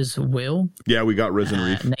Nature's Will. Yeah, we got Risen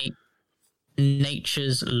Reef.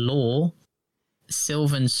 Nature's Law,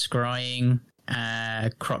 Sylvan Scrying,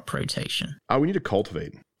 crop rotation. We need to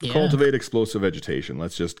cultivate. Yeah. Cultivate explosive vegetation.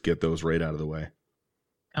 Let's just get those right out of the way.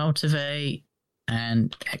 Cultivate,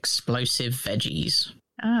 and Explosive Veggies.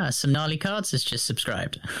 Some gnarly cards has just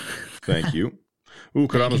subscribed. Thank you. Ooh,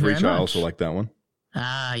 Kodama's Reach. I also like that one.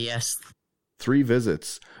 Yes. 3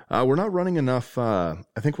 visits. We're not running enough. I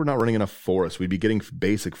think we're not running enough forests. We'd be getting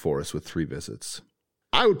basic forests with 3 visits.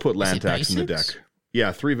 I would put land tax in the deck.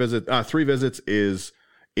 Yeah, 3 visits is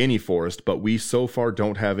any forest, but we so far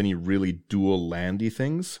don't have any really dual landy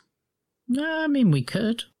things. I mean, we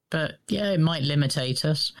could, but yeah, it might limitate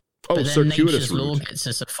us. Oh, but then Circuitous Nature's Law Route. gets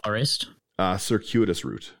us a forest. Circuitous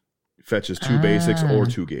Route. Fetches 2 basics or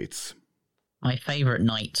 2 gates. My favorite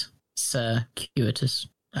knight, Circuitous.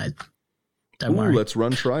 Don't worry. Let's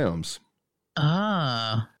run triomes.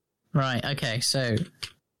 Right. Okay. So,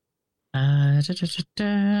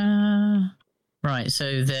 right.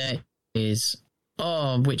 So there is.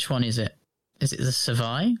 Which one is it? Is it the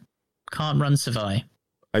Savai? Can't run Savai.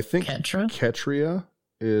 I think Ketria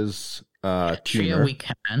is Ketria tuner. we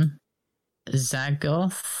can.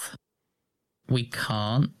 Zagoth we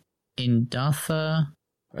can't. Indatha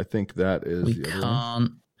I think that is we the other one.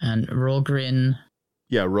 can't. And Rogrin.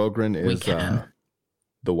 Yeah, Rogrin We is can.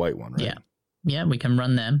 the white one, right? Yeah, we can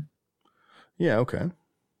run them. Yeah, okay.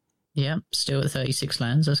 Yeah, still at 36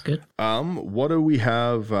 lands. That's good. What do we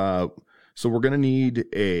have? So we're going to need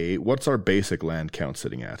what's our basic land count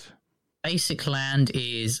sitting at? Basic land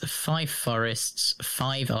is 5 forests,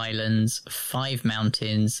 5 islands, 5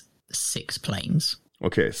 mountains, 6 plains.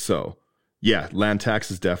 Okay, so yeah, land tax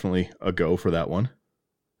is definitely a go for that one.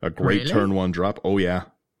 A great Really? turn 1 drop. Oh yeah.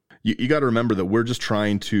 You got to remember that we're just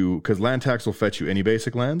trying to, because land tax will fetch you any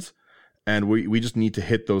basic lands, and we just need to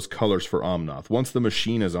hit those colors for Omnath. Once the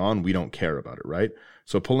machine is on, we don't care about it, right?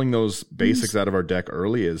 So pulling those basics out of our deck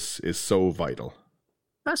early is so vital.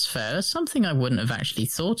 That's fair. That's something I wouldn't have actually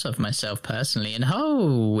thought of myself personally. And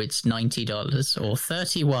it's $90 or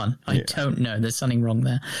 $31. I don't know. There's something wrong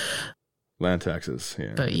there. Land taxes,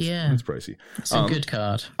 yeah. But yeah, it's pricey. It's a good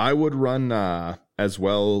card. I would run as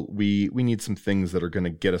well. We need some things that are going to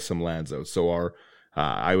get us some lands out. So our,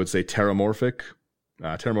 I would say Terramorphic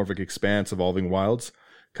Expanse, Evolving Wilds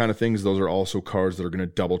kind of things. Those are also cards that are going to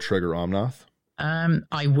double trigger Omnath.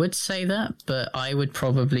 I would say that, but I would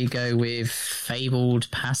probably go with Fabled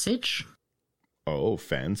Passage. Oh,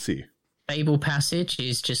 fancy. Fabled Passage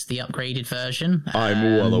is just the upgraded version. I'm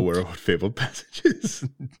well aware of what Fabled Passage is.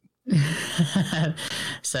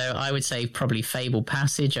 So I would say probably Fabled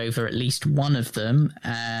Passage over at least one of them,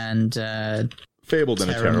 and Fabled and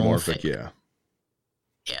a Terramorphic, yeah.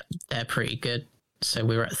 Yep, they're pretty good. So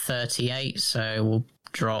we're at 38, so we'll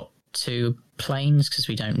drop 2 planes because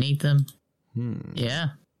we don't need them. Yeah.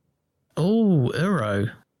 Oh,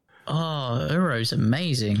 Uro. Oh, Uro's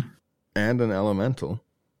amazing. And an Elemental.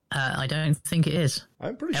 I don't think it is.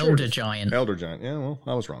 I'm pretty sure. Elder Giant. Elder Giant. Yeah, well,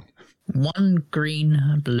 I was wrong. 1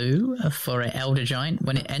 green blue for an Elder Giant.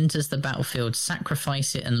 When it enters the battlefield,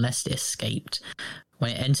 sacrifice it unless it escaped.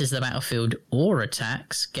 When it enters the battlefield or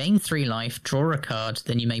attacks, gain 3 life, draw a card,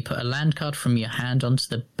 then you may put a land card from your hand onto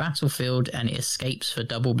the battlefield and it escapes for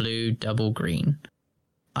double blue, double green.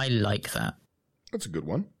 I like that. That's a good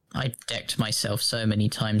one. I decked myself so many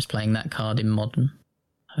times playing that card in Modern.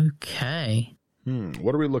 Okay.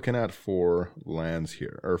 What are we looking at for lands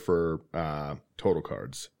here? Or for total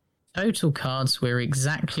cards? Total cards, we're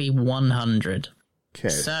exactly 100. Okay.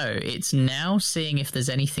 So it's now seeing if there's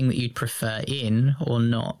anything that you'd prefer in or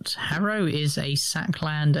not. Harrow is a sack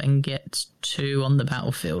land and gets 2 on the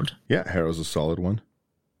battlefield. Yeah, Harrow's a solid one.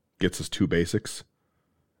 Gets us 2 basics.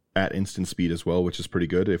 At instant speed as well, which is pretty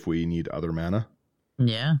good if we need other mana.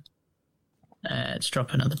 Yeah. Let's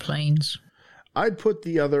drop another planes. I'd put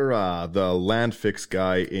the other, the land fix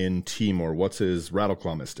guy in Timor. What's his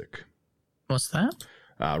Rattleclaw Mystic? What's that?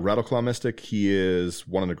 Rattleclaw Mystic, he is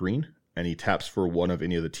 1 and a green, and he taps for 1 of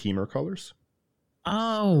any of the Timor colors.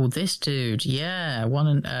 Oh, this dude. Yeah.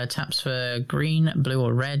 Taps for green, blue,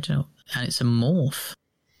 or red, and it's a morph.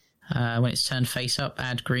 When it's turned face up,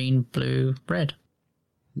 add green, blue, red.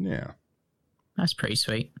 Yeah. That's pretty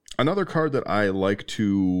sweet. Another card that I like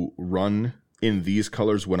to run in these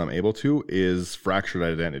colors when I'm able to is Fractured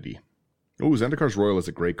Identity. Oh, Zendikar's Royal is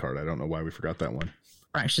a great card. I don't know why we forgot that one.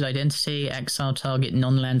 Fractured Identity, exile target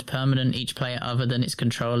non-land permanent. Each player other than its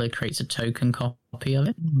controller creates a token copy of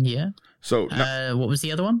it. Yeah. So, what was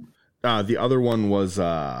the other one? The other one was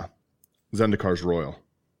Zendikar's Royal.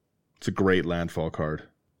 It's a great landfall card.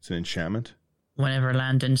 It's an enchantment. Whenever a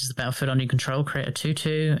land enters the battlefield under your control, create a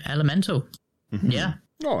 2/2 elemental. Mm-hmm. Yeah.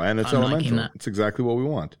 Oh, and it's I'm elemental. It's exactly what we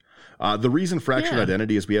want. The reason Fractured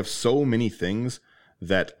Identity is we have so many things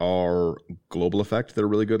that are global effect that are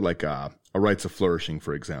really good, like a Rites of Flourishing,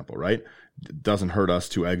 for example, right? it doesn't hurt us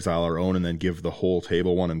to exile our own and then give the whole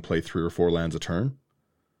table one and play 3 or 4 lands a turn.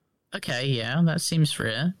 Okay, yeah, that seems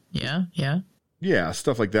fair. Yeah. Yeah,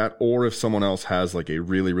 stuff like that. Or if someone else has like a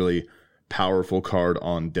really, really powerful card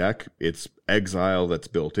on deck, it's exile that's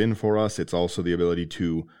built in for us. It's also the ability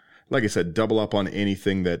to, like I said, double up on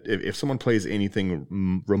anything that if someone plays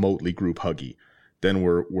anything remotely group huggy, then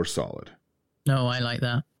we're solid. No, I like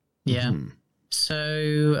that. Yeah. Mm-hmm.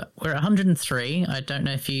 So we're at 103. I don't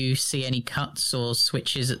know if you see any cuts or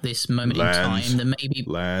switches at this moment in time. There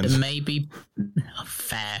may be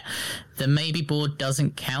fair. The maybe board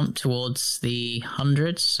doesn't count towards the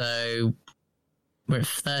 100, so we're at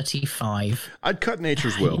 35. I'd cut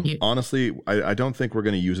Nature's Will. Honestly, I don't think we're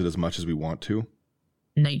going to use it as much as we want to.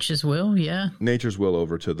 Nature's Will, yeah. Nature's Will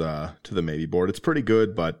over to the maybe board. It's pretty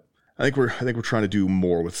good, but I think we're trying to do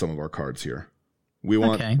more with some of our cards here. We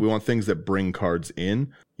want things that bring cards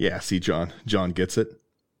in. Yeah, see, John gets it.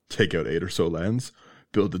 Take out 8 or so lands,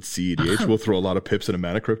 build it CEDH. We'll throw a lot of pips and a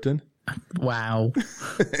Mana Crypt in. Wow.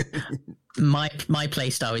 my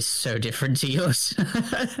playstyle is so different to yours.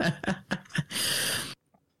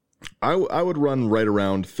 I would run right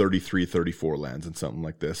around 33, 34 lands in something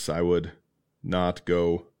like this. I would not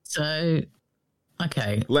go. So,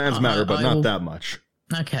 okay. Lands matter, but not that much.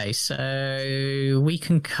 Okay, so we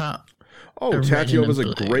can cut. Oh, Tatiova's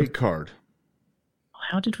a great card.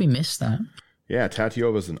 How did we miss that? Yeah,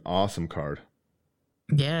 Tatiova's an awesome card.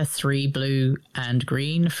 Yeah, 3 blue and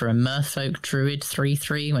green for a Merfolk Druid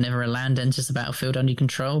 3/3. Whenever a land enters the battlefield under your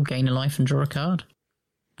control, gain a life and draw a card.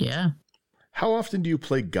 Yeah. How often do you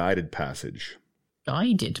play Guided Passage?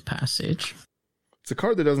 Guided Passage? It's a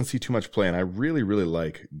card that doesn't see too much play, and I really, really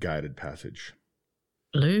like Guided Passage.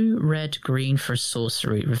 Blue, red, green for a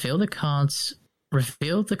sorcery. Reveal the cards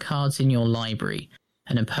in your library.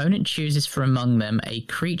 An opponent chooses from among them a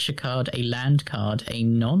creature card, a land card, a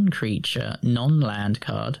non-creature, non-land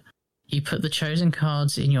card. You put the chosen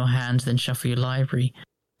cards in your hand, then shuffle your library.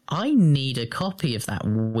 I need a copy of that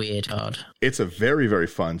weird card. It's a very, very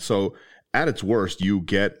fun. So at its worst, you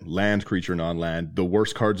get land, creature, non-land, the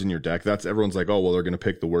worst cards in your deck. That's everyone's like, oh, well, they're going to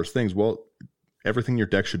pick the worst things. Well, everything in your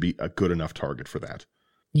deck should be a good enough target for that.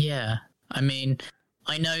 Yeah. I mean,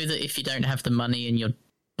 I know that if you don't have the money and you're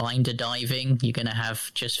binder diving, you're going to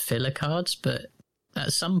have just filler cards, but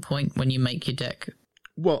at some point when you make your deck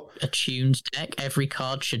a tuned deck, every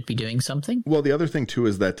card should be doing something. Well, the other thing too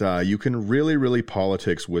is that you can really, really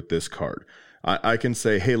politics with this card. I can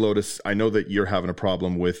say, hey, Lotus, I know that you're having a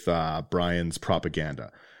problem with Brian's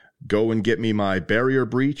propaganda. Go and get me my Barrier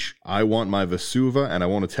Breach. I want my Vesuva, and I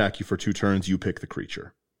won't attack you for 2 turns. You pick the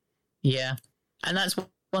creature. Yeah, and that's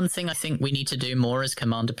one thing I think we need to do more as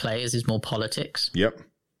Commander players is more politics. Yep.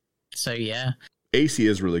 So, yeah. AC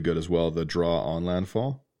is really good as well, the draw on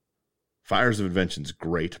landfall. Fires of Invention's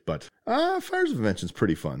great, but Fires of Invention's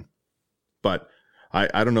pretty fun. But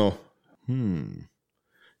I don't know.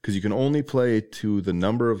 Because you can only play to the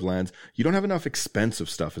number of lands. You don't have enough expensive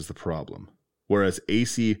stuff is the problem. Whereas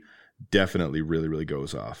AC definitely really, really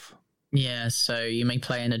goes off. Yeah, so you may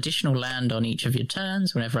play an additional land on each of your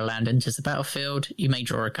turns. Whenever a land enters the battlefield, you may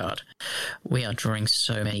draw a card. We are drawing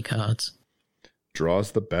so many cards.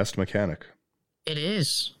 Draw's the best mechanic. It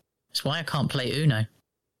is. That's why I can't play Uno.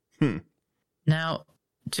 Now,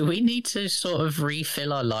 do we need to sort of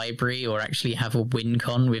refill our library or actually have a win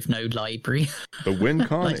con with no library? The win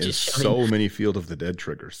con is so many Field of the Dead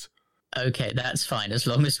triggers. Okay, that's fine, as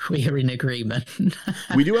long as we're in agreement.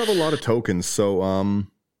 We do have a lot of tokens, so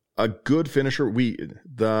a good finisher.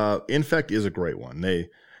 The Infect is a great one.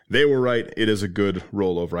 They were right. It is a good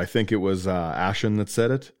rollover. I think it was Ashen that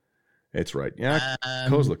said it. It's right. Yeah,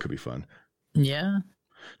 Kozilek could be fun. Yeah.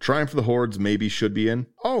 Triumph of the Hordes maybe should be in.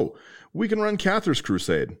 Oh, we can run Cather's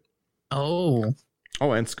Crusade. Oh,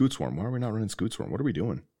 and Scoot Swarm. Why are we not running Scoot Swarm? What are we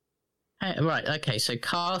doing? Right, okay, so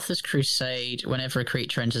Cather's Crusade, whenever a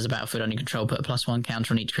creature enters the battlefield under your control, put a +1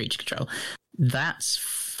 counter on each creature control. That's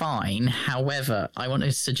fine. However, I want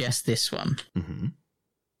to suggest this one. Mm-hmm.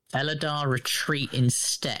 Eladar Retreat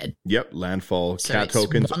instead. Yep, landfall, so cat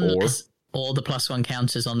tokens, or the +1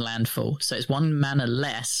 counters on landfall. So it's 1 mana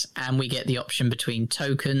less, and we get the option between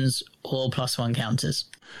tokens or +1 counters.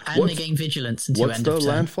 And they gain vigilance until end of turn. What's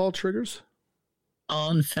the landfall triggers?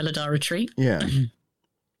 On Felidar Retreat? Yeah.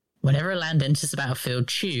 Whenever a land enters the battlefield,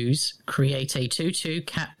 choose, create a 2/2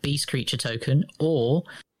 cat beast creature token, or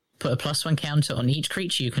put a +1 counter on each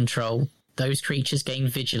creature you control. Those creatures gain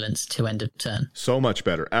vigilance till end of turn. So much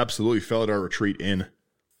better. Absolutely. Felidar Retreat in.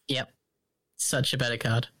 Yep. Such a better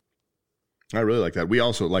card. I really like that. We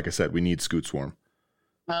also, like I said, we need Scoot Swarm.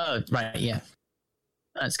 Oh, right, yeah.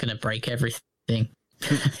 That's going to break everything.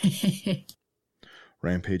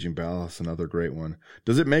 Rampaging Balos, another great one.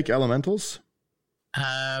 Does it make elementals?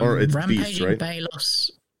 Or it's beast, right? Rampaging Balos,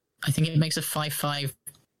 I think it makes a 5/5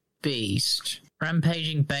 beast.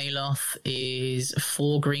 Rampaging Baloth is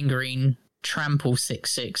 4 green, trample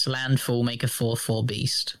 6/6, landfall, make a 4/4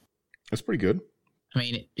 beast. That's pretty good. I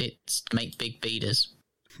mean, it's make big beaters.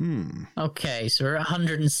 Okay, so we're at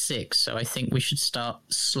 106, so I think we should start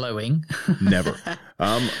slowing. Never.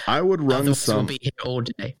 I would run Otherwise some. We'll be here all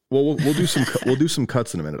day. Well, we'll do some. We'll do some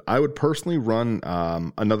cuts in a minute. I would personally run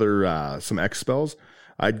another some X spells.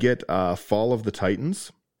 I'd get Fall of the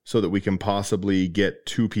Titans so that we can possibly get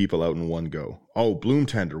 2 people out in one go. Oh, Bloom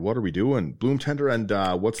Tender. What are we doing? Bloom Tender and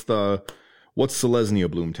what's Selesnya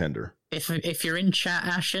Bloom Tender? If you're in chat,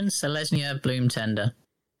 Ashen, Selesnya Bloom Tender.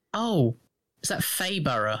 Oh, is that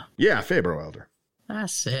Feyburrow? Yeah, Feyburrow Elder.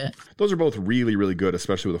 That's it. Those are both really, really good,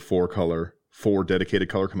 especially with a 4 dedicated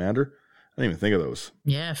color commander. I didn't even think of those.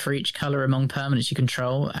 Yeah, for each color among permanents you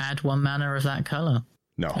control, add 1 mana of that color.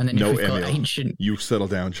 No, and then no, if we've got Emil. Ancient. You settle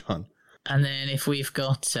down, John. And then if we've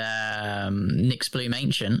got Nyx Bloom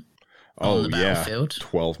Ancient on the battlefield.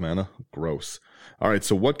 12 mana. Gross. All right,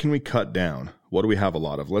 so what can we cut down? What do we have a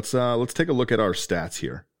lot of? Let's take a look at our stats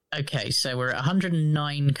here. Okay, so we're at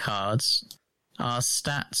 109 cards. Our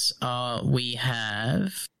stats are, we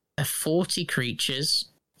have 40 creatures,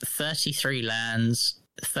 33 lands,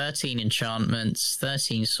 13 enchantments,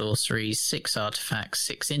 13 sorceries, 6 artifacts,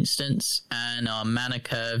 6 instants, and our mana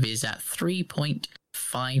curve is at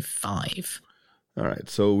 3.55. All right,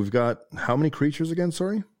 so we've got how many creatures again,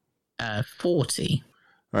 sorry? 40.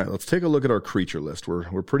 All right, let's take a look at our creature list.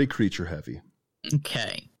 We're pretty creature heavy.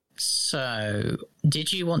 Okay, so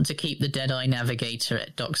did you want to keep the Deadeye Navigator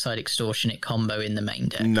at Dockside Extortionate combo in the main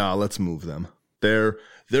deck? Nah, let's move them. They're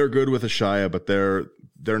good with Ashaya, but they're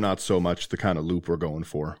not so much the kind of loop we're going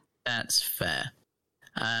for. That's fair.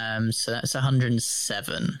 So that's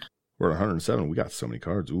 107. We're at 107. We got so many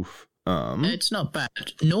cards. Oof. It's not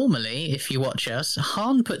bad. Normally, if you watch us,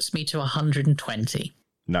 Han puts me to 120.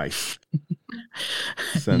 Nice.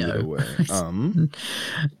 Send it away.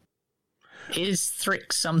 Is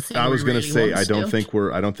Thrix something? I was going to say I don't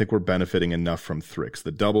still? think we're benefiting enough from Thrix.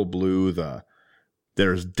 The double blue,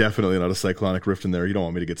 there's definitely not a Cyclonic Rift in there. You don't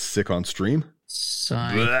want me to get sick on stream?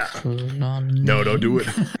 Cyclonic. No, don't do it.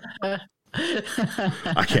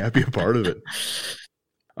 I can't be a part of it.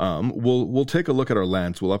 We'll take a look at our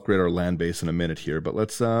lands. We'll upgrade our land base in a minute here, but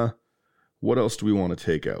let's what else do we want to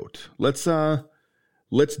take out? Let's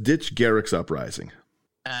ditch Garrick's Uprising.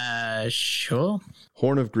 Sure.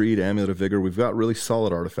 Horn of Greed, Amulet of Vigor. We've got really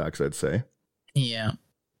solid artifacts, I'd say. Yeah.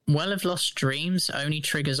 Well of Lost Dreams only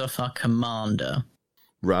triggers off our commander.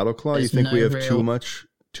 Rattleclaw, There's you think no we have real-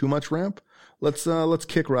 too much ramp? Let's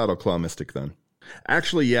kick Rattleclaw Mystic then.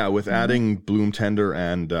 Actually, yeah, with adding Bloom Tender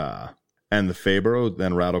and the Feyburrow,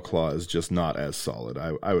 then Rattleclaw is just not as solid.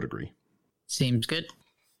 I would agree. Seems good.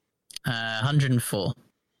 104.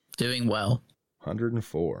 Doing well.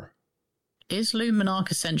 104. Is Luminarch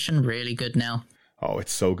Ascension really good now? Oh,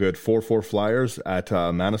 it's so good. 4/4 flyers at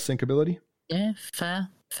mana sync ability. Yeah, fair.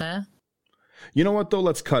 You know what though?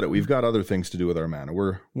 Let's cut it. We've got other things to do with our mana.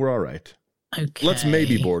 We're all right. Okay. Let's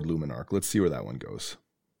maybe board Luminarch. Let's see where that one goes.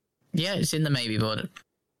 Yeah, it's in the maybe board.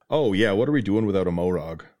 Oh yeah, what are we doing without a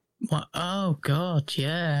Morog? What? Oh god,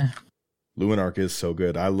 yeah. Luminarch is so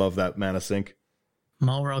good. I love that mana sync.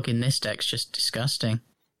 Molrog in this deck's just disgusting.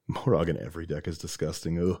 Morog in every deck is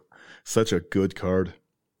disgusting. Ugh. Such a good card.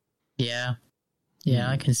 Yeah. Yeah,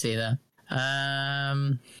 I can see that.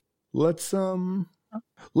 Let's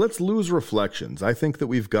lose Reflections. I think that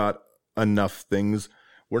we've got enough things.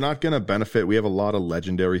 We're not going to benefit. We have a lot of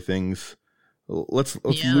legendary things. Let's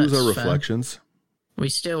lose our Reflections. We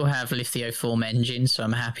still have Lithoform Engine, so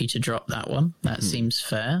I'm happy to drop that one. That seems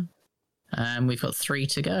fair. We've got 3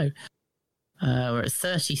 to go. We're at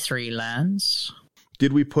 33 lands.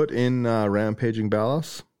 Did we put in Rampaging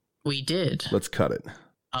Balos? We did. Let's cut it.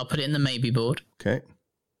 I'll put it in the maybe board. Okay.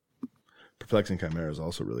 Perplexing Chimera is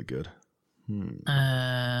also really good.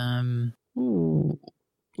 Ooh.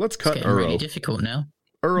 Let's cut It's getting really Uro. difficult now.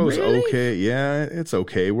 Uro's Really? okay. Yeah, it's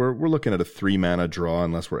okay. We're looking at a 3 mana draw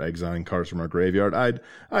unless we're exiling cards from our graveyard.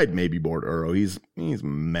 I'd maybe board Uro. He's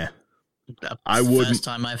meh. I wouldn't. First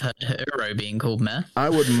time I've heard Uro being called meh.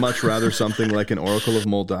 I would much rather something like an Oracle of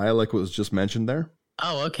Moldiah, like what was just mentioned there.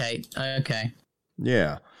 Oh, okay. Okay.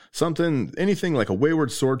 Yeah. Anything like a Wayward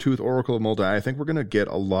Swordtooth, Oracle of Moldiah. I think we're going to get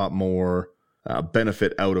a lot more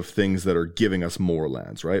benefit out of things that are giving us more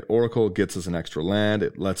lands, right? Oracle gets us an extra land.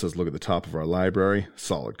 It lets us look at the top of our library.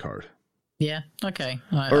 Solid card. Yeah, okay.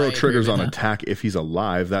 Uro triggers on attack if he's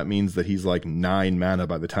alive. That means that he's like 9 mana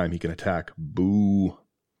by the time he can attack. Boo.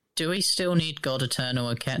 Do we still need God Eternal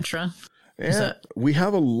or Ketra? Yeah, we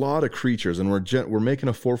have a lot of creatures, and we're making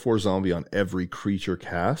a 4/4 zombie on every creature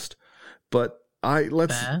cast. But I'd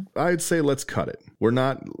say let's cut it. We're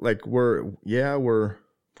not like we're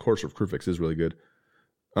Course of Crufix is really good.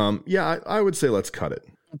 I would say let's cut it.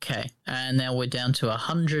 Okay, and now we're down to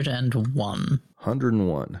 101.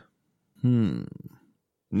 101.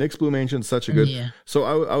 Nyx Bloom Ancient's such a good... Yeah. So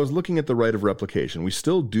I was looking at the right of replication. We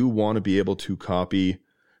still do want to be able to copy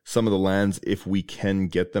some of the lands if we can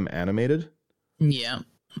get them animated. Yeah.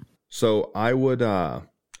 So I would... a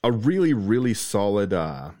really, really solid...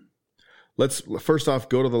 let's first off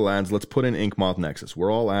go to the lands. Let's put in Inkmoth Nexus.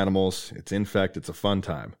 We're all animals. It's infect. It's a fun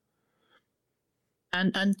time.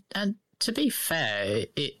 And to be fair,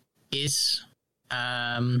 it is...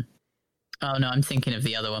 oh no, I'm thinking of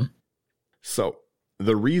the other one. So,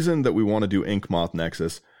 the reason that we want to do Inkmoth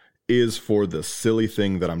Nexus is for the silly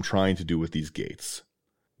thing that I'm trying to do with these gates.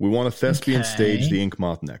 We want to Thespian stage the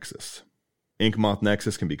Inkmoth Nexus. Inkmoth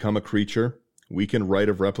Nexus can become a creature. We can Rite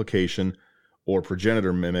of Replication or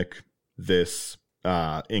Progenitor Mimic this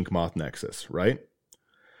Inkmoth Nexus, right?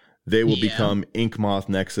 They will become Inkmoth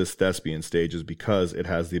Nexus Thespian stages because it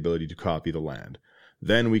has the ability to copy the land.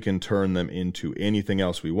 Then we can turn them into anything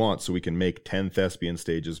else we want, so we can make 10 Thespian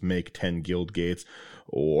stages, make 10 Guild Gates,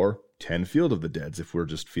 or 10 Field of the Deads if we're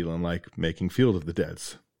just feeling like making Field of the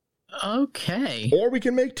Deads. Okay. Or we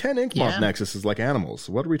can make 10 Inkmoth Nexuses like animals.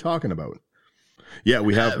 What are we talking about? Yeah,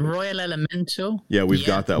 we have... Royal Elemental. Yeah, we've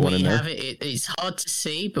got that one in there. It's hard to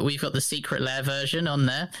see, but we've got the Secret Lair version on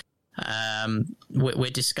there. We're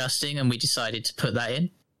disgusting, and we decided to put that in.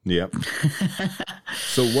 Yep.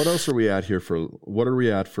 So what else are we at here for? What are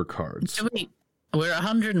we at for cards? We're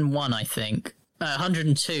 101, I think.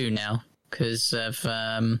 102 now because of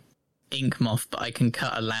Inkmoth, but I can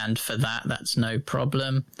cut a land for that. That's no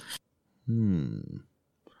problem.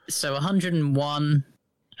 So 101.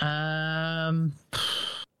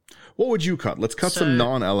 What would you cut? Let's cut some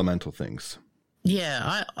non-elemental things.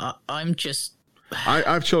 Yeah, I'm just.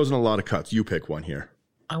 I've chosen a lot of cuts. You pick one here.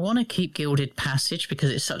 I want to keep Gilded Passage because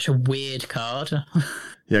it's such a weird card.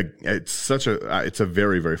 Yeah, it's a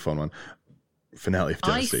very, very fun one. Finale of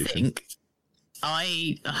Devastation.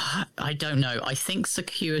 I don't know. I think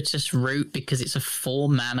Circuitous Route because it's a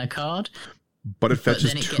 4-mana card. But it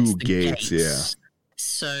fetches 2 gates, yeah.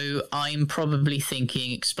 So I'm probably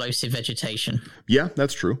thinking Explosive Vegetation. Yeah,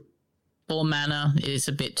 that's true. 4 mana is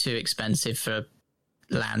a bit too expensive for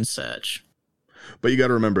land search. But you got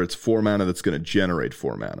to remember, it's 4 mana that's going to generate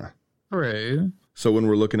 4 mana. True. So when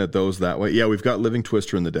we're looking at those that way, yeah, we've got Living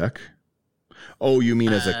Twister in the deck. Oh, you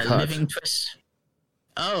mean as a cut? Living Twist.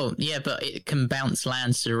 Oh, yeah, but it can bounce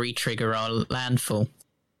lands to re-trigger our landfall.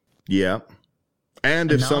 Yeah.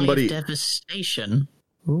 And if somebody... Devastation.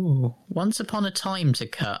 Ooh. Once Upon a Time to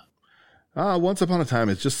cut. Once Upon a Time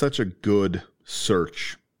is just such a good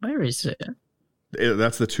search. Where is it?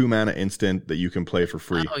 That's the 2 mana instant that you can play for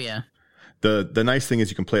free. Oh, yeah. The nice thing is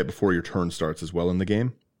you can play it before your turn starts as well in the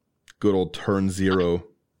game. Good old turn 0.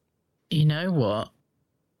 You know what?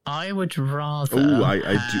 I would rather... Oh,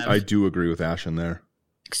 I do agree with Ashen there.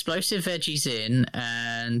 Explosive Veggies in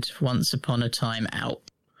and Once Upon a Time out.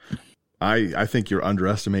 I think you're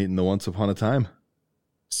underestimating the Once Upon a Time.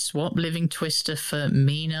 Swap Living Twister for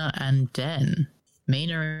Mina and Den.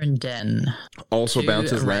 Mina and Den. Also 2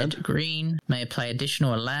 bounces red, land. Green. May play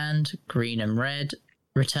additional land. Green and red.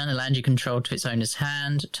 Return a land you control to its owner's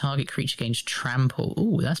hand. Target creature gains trample.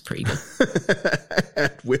 Ooh, that's pretty good.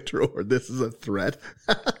 At Winterlord, this is a threat.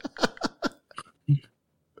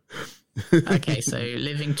 Okay, so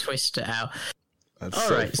Living Twister out. That's All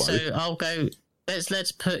so right, funny. so I'll go.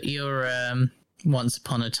 Let's put your Once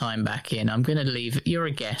Upon a Time back in. I'm going to leave. You're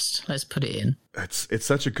a guest. Let's put it in. It's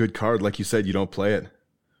such a good card. Like you said, you don't play it.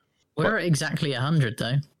 We're at exactly 100,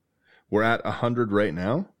 though. We're at 100 right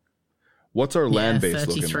now. What's our land base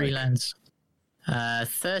looking like? 33 lands.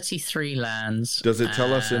 33 lands. Does it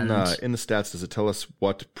tell us in the stats, does it tell us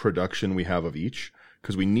what production we have of each?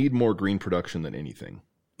 Because we need more green production than anything.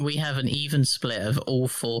 We have an even split of all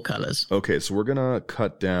 4 colors. Okay, so we're going to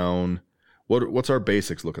cut down... What's our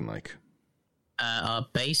basics looking like? Our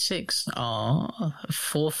basics are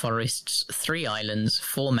 4 forests, 3 islands,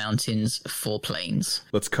 4 mountains, 4 plains.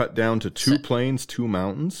 Let's cut down to 2 plains, 2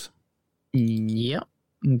 mountains. Yep.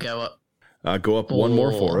 Go up. Go up 1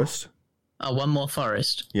 more forest. 1 more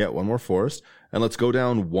forest. Yeah, 1 more forest. And let's go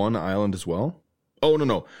down 1 island as well. Oh,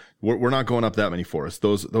 no. We're not going up that many forests.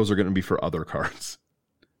 Those are going to be for other cards.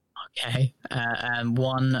 Okay. And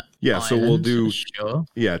 1 Yeah, island, so we'll do... Sure.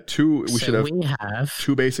 Yeah, 2... We should have we have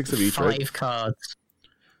 2 basics of each, 5 right? cards.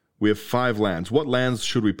 We have 5 lands. What lands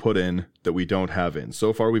should we put in that we don't have in?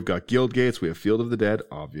 So far, we've got Guild Gates. We have Field of the Dead,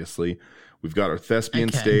 obviously. We've got our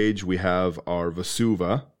Thespian Stage. We have our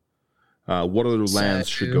Vesuva. What other lands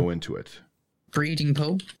should go into it? Breeding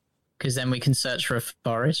Pool, because then we can search for a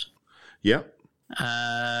forest. Yep.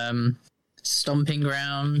 Stomping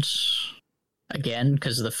Ground, again,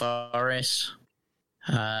 because of the forest.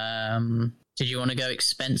 Did you want to go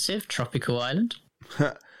expensive? Tropical Island?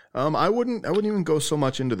 I wouldn't even go so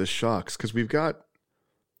much into the shocks, because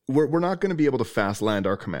we're not going to be able to fast land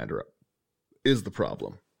our commander up, is the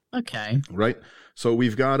problem. Okay. Right? So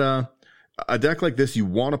we've got a deck like this, you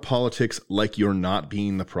want to politics like you're not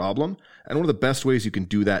being the problem. And one of the best ways you can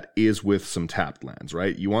do that is with some tapped lands,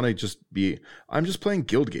 right? You want to just I'm just playing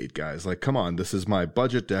Guildgate, guys. Like, come on, this is my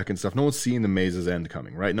budget deck and stuff. No one's seeing the Maze's End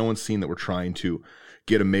coming, right? No one's seen that we're trying to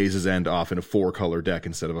get a Maze's End off in a 4-color deck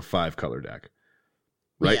instead of a 5-color deck.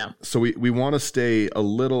 Right? Yeah. So we want to stay a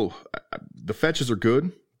little... The fetches are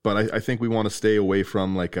good, but I think we want to stay away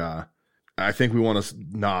from, like... I think we want to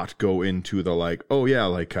not go into the, like, oh yeah,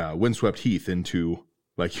 like Windswept Heath into,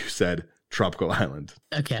 like you said, Tropical Island.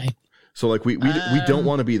 Okay. So, like, we don't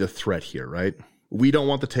want to be the threat here, right? We don't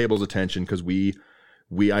want the table's attention because we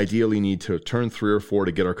ideally need to turn 3 or 4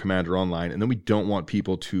 to get our commander online, and then we don't want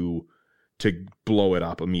people to blow it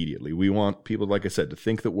up immediately. We want people, like I said, to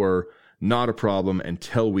think that we're not a problem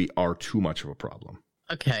until we are too much of a problem.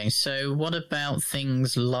 Okay, so what about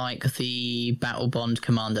things like the Battle Bond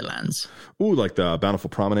Commander lands? Ooh, like the Bountiful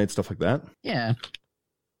Promenade, stuff like that? Yeah.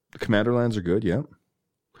 The Commander lands are good, yeah.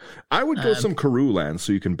 I would go some Karoo lands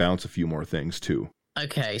so you can bounce a few more things, too.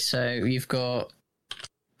 Okay, so you've got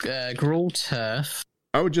Gruul Turf.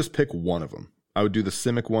 I would just pick one of them. I would do the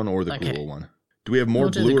Simic one or the Gruul one. Do we have more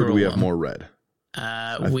blue or do we have more red?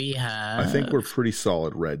 We have... I think we're pretty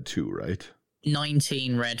solid red, too, right?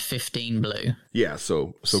 19 red, 15 blue. Yeah,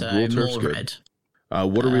 so Gruul Turf's good. Red.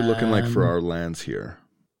 What are we looking like for our lands here?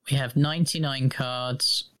 We have 99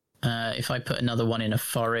 cards. If I put another one in a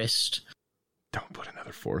forest... Don't put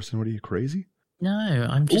another forest in. What are you, crazy? No,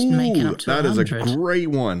 I'm just making up to that 100. Is a great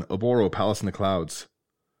one. Oboro, Palace in the Clouds.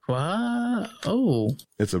 What? Oh.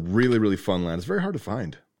 It's a really, really fun land. It's very hard to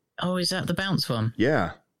find. Oh, is that the bounce one?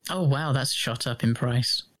 Yeah. Oh, wow, that's shot up in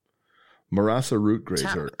price. Marasa Root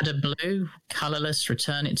Grazer. Tap a blue, colorless,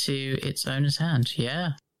 return it to its owner's hand.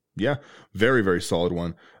 Yeah. Yeah, very, very solid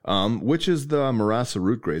one. Which is the Marasa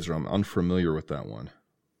Root Grazer? I'm unfamiliar with that one.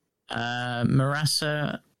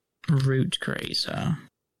 Marasa Root Grazer.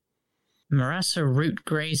 Marasa Root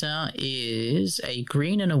Grazer is a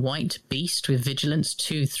green and a white beast with vigilance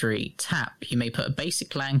 2/3. Tap. You may put a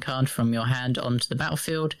basic land card from your hand onto the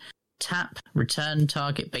battlefield. Tap, return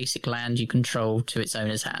target basic land you control to its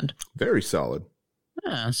owner's hand. Very solid.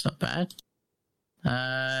 Yeah, that's not bad.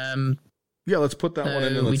 Yeah, let's put that one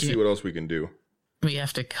in and let's see what else we can do. We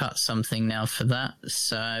have to cut something now for that,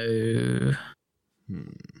 so...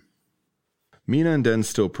 Mina and Den's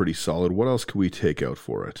still pretty solid. What else could we take out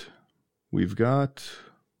for it? We've got...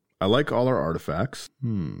 I like all our artifacts.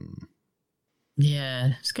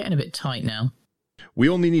 Yeah, it's getting a bit tight now. We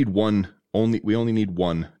only need one. We only need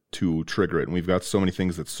one to trigger it, and we've got so many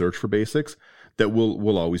things that search for basics that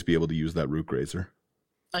we'll always be able to use that Root Grazer.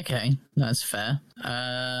 Okay, that's fair.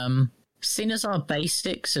 Seeing as our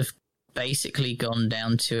basics have basically gone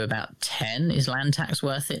down to about 10, is land tax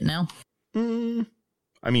worth it now?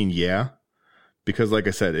 I mean, yeah. Because like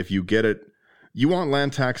I said, if you get it, you want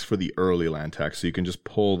land tax for the early land tax, so you can just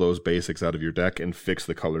pull those basics out of your deck and fix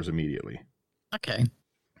the colors immediately. Okay.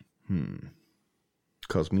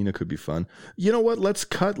 Cosmina could be fun. You know what? Let's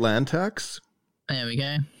cut land tax. There we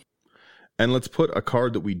go. And let's put a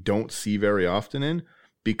card that we don't see very often in,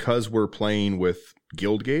 because we're playing with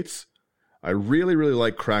Guild Gates. I really, really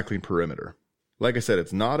like Crackling Perimeter. Like I said,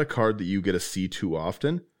 it's not a card that you get to see too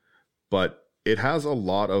often, but it has a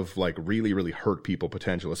lot of like really, really hurt people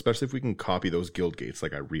potential, especially if we can copy those Guild Gates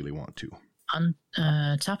like I really want to.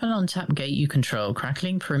 Tap an untap gate you control.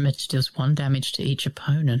 Crackling Perimeter deals 1 damage to each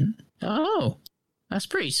opponent. Oh, that's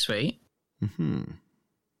pretty sweet.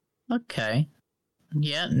 Okay.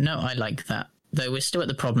 Yeah, no, I like that. Though we're still at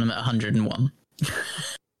the problem at 101.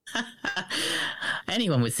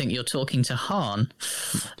 Anyone would think you're talking to Han.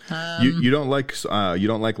 You don't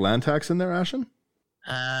like land tax in there, Ashen?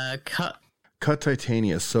 Cut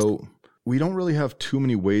Titania. So we don't really have too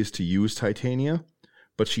many ways to use Titania,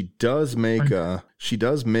 but she does make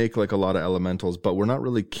like a lot of elementals, but we're not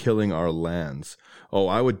really killing our lands. Oh,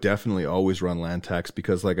 I would definitely always run land tax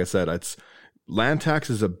because, like I said, land tax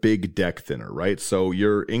is a big deck thinner, right? So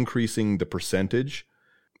you're increasing the percentage.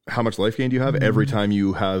 How much life gain do you have? Every time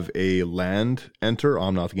you have a land enter,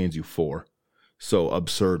 Omnath gains you 4. So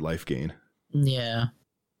absurd life gain. Yeah.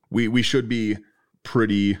 We should be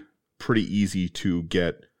pretty easy to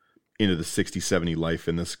get into the 60-70 life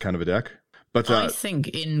in this kind of a deck. But I think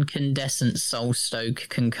Incandescent Soulstoke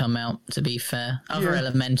can come out, to be fair. Other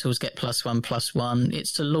elementals get +1/+1.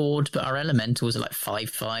 It's the Lord, but our elementals are like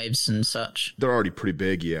 5/5s and such. They're already pretty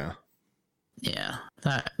big, yeah. Yeah,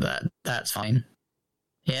 that's fine.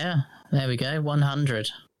 Yeah, there we go, 100.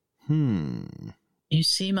 You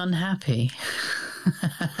seem unhappy.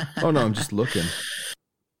 Oh, no, I'm just looking.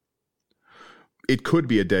 It could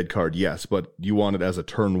be a dead card, yes, but you want it as a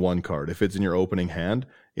turn 1 card. If it's in your opening hand,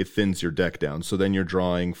 it thins your deck down. So then you're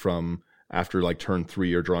drawing from, after like turn 3,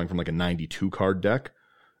 you're drawing from like a 92 card deck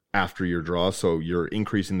after your draw. So you're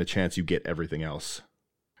increasing the chance you get everything else.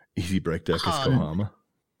 Easy break deck is Kohama.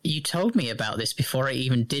 You told me about this before I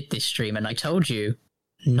even did this stream, and I told you,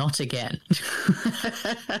 not again.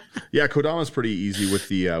 Yeah, Kodama's pretty easy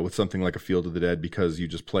with something like a Field of the Dead, because you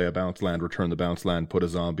just play a bounce land, return the bounce land, put a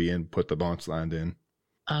zombie in, put the bounce land in.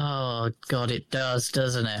 Oh, God, it does,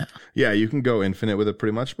 doesn't it? Yeah, you can go infinite with it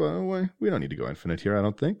pretty much, but we don't need to go infinite here, I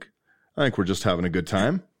don't think. I think we're just having a good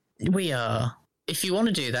time. We are. If you want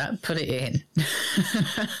to do that, put it in.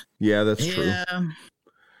 Yeah, that's true.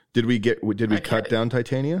 Did we cut down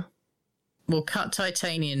Titania? We'll cut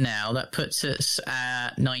Titanium now. That puts us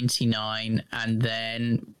at 99. And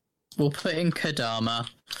then we'll put in Kodama,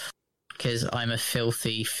 because I'm a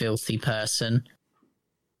filthy, filthy person,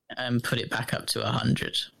 and put it back up to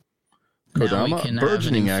 100. Kodama?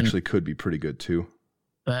 Burgeoning actually could be pretty good, too.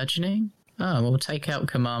 Burgeoning? Oh, we'll take out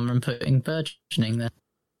Commander and put in Burgeoning then.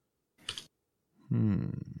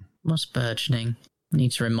 What's Burgeoning?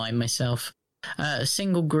 Need to remind myself. A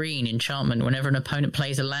single green enchantment. Whenever an opponent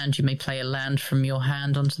plays a land, you may play a land from your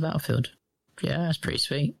hand onto the battlefield. Yeah, that's pretty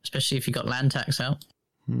sweet, especially if you got land tax out.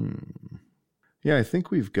 Yeah, I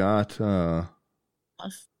think we've got...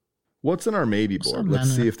 What's in our maybe board?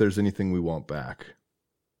 Let's see if there's anything we want back.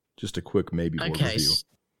 Just a quick maybe board review.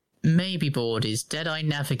 Maybe board is Deadeye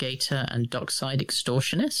Navigator and Dockside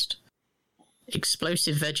Extortionist.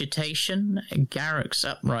 Explosive Vegetation, Garruk's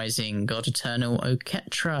Uprising, God Eternal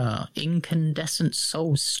Oketra, Incandescent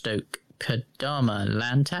Soulstoke, Kodama,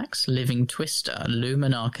 Lantax, Living Twister,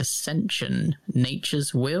 Luminarch Ascension,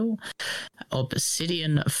 Nature's Will,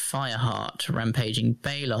 Obsidian Fireheart, Rampaging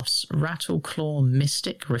Balos, Rattleclaw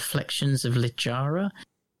Mystic, Reflections of Littjara,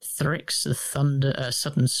 Thrix, the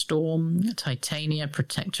Sudden Storm, Titania,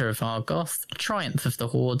 Protector of Argoth, Triumph of the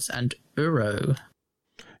Hordes, and Uro.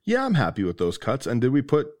 Yeah, I'm happy with those cuts. And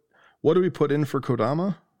what did we put in for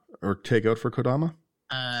Kodama? Or take out for Kodama?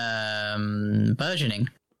 Burgeoning.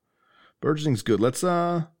 Burgeoning's good.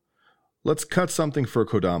 Let's cut something for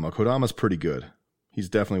Kodama. Kodama's pretty good. He's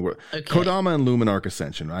definitely okay. Kodama and Luminarch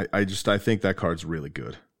Ascension. I think that card's really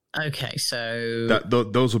good. Okay, so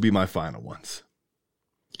those will be my final ones.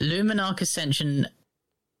 Luminarch Ascension.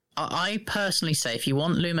 I personally say if you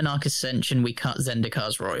want Luminarch Ascension, we cut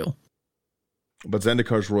Zendikar's Royal. But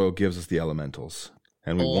Zendikar's Royal gives us the elementals,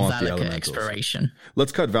 and we want the elementals. Exploration.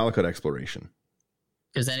 Let's cut Valakut Exploration.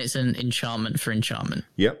 Because then it's an enchantment for enchantment.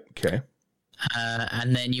 Yep, okay.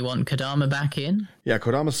 And then you want Kodama back in? Yeah,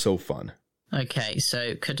 Kodama's so fun. Okay,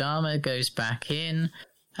 so Kodama goes back in.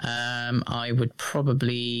 I would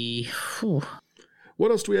probably... What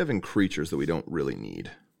else do we have in creatures that we don't really need?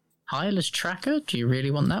 Tireless Tracker? Do you really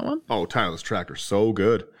want that one? Oh, Tireless Tracker, so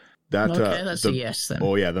good. Okay, that's a yes then.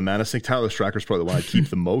 Oh yeah, the Mana Sink Tireless Tracker is probably the one I keep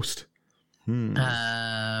the most. What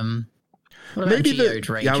about Geode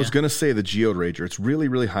Rager? Yeah, I was going to say the Geode Rager. It's really,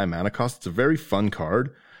 really high mana cost. It's a very fun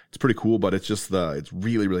card. It's pretty cool, but it's just it's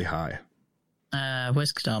really, really high.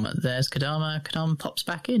 Where's Kodama? There's Kodama. Kodama pops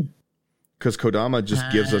back in. Because Kodama just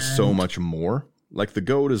gives us so much more. Like, the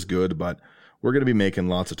Goat is good, but we're going to be making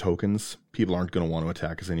lots of tokens. People aren't going to want to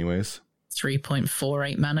attack us anyways.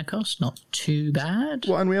 3.48 mana cost, not too bad.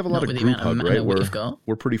 Well, and we have a lot of group hug, right?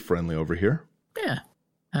 We're pretty friendly over here. Yeah.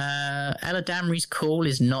 Eladamri's Call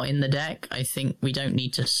is not in the deck. I think we don't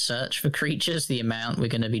need to search for creatures, the amount we're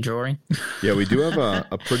going to be drawing. Yeah, we do have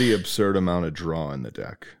a pretty absurd amount of draw in the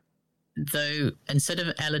deck. Though, instead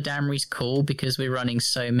of Eladamri's Call, because we're running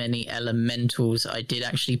so many elementals, I did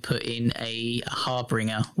actually put in a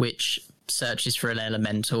Harbinger, which searches for an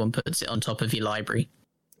elemental and puts it on top of your library.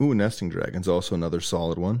 Ooh, Nesting Dragon's also another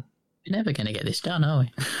solid one. We're never going to get this done, are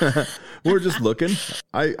we? We're just looking.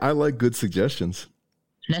 I like good suggestions.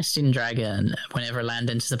 Nesting Dragon. Whenever a land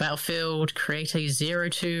enters the battlefield, create a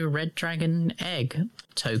 0/2 red dragon egg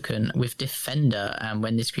token with Defender. And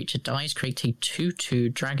when this creature dies, create a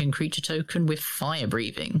 2/2 dragon creature token with Fire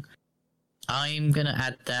Breathing. I'm going to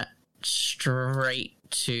add that straight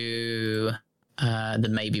to the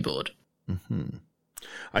maybe board.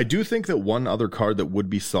 I do think that one other card that would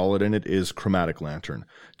be solid in it is Chromatic Lantern.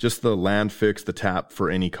 Just the land fix, the tap for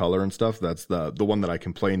any color and stuff. That's the one that I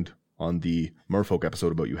complained on the Merfolk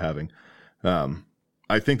episode about you having.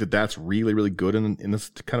 I think that that's really, really good in this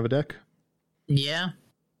kind of a deck. Yeah.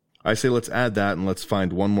 I say let's add that and let's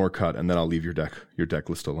find one more cut, and then I'll leave your deck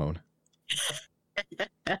list alone.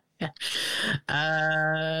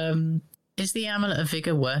 Is the Amulet of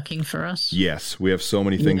Vigor working for us? Yes, we have so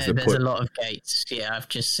many things that there's a lot of gates. Yeah, I've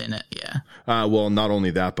just seen it. Yeah. Well, not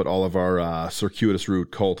only that, but all of our Circuitous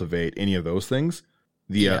Root, Cultivate, any of those things.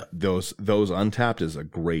 Those untapped is a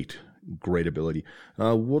great ability.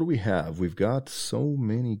 What do we have? We've got so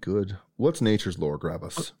many good. What's Nature's Lore? Grab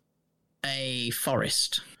us. A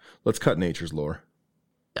forest. Let's cut Nature's Lore.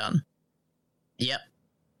 Done. Yep.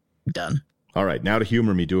 Done. All right, now to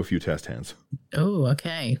humor me, do a few test hands. Oh,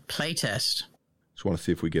 okay. Playtest. Just want to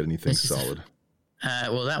see if we get anything solid.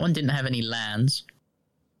 Well, that one didn't have any lands.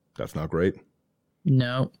 That's not great.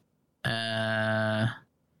 No.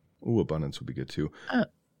 Abundance would be good too.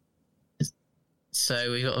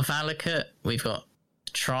 So we've got a Valakut, we've got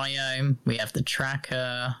Triome, we have the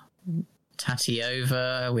Tracker,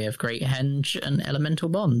 Tatiova, we have Great Henge, and Elemental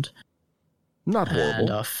Bond. Not horrible. And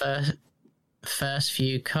our first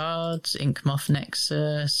few cards, Inkmoth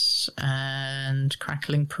Nexus and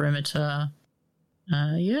Crackling Perimeter.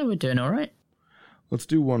 Yeah, we're doing all right. Let's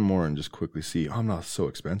do one more and just quickly see. I'm not so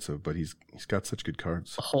expensive, but he's got such good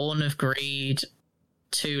cards. Horn of Greed,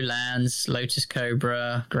 2 lands, Lotus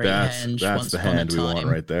Cobra, Great Henge. That's the hand we want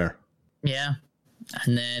right there. Yeah.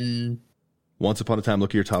 And then Once Upon a Time,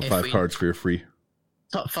 look at your top 5 cards for your free.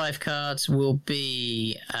 Top 5 cards will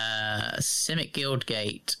be Simic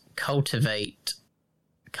Guildgate, Cultivate,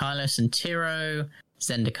 Kylos and Tiro,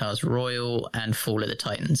 Zendikar's Royal, and Fall of the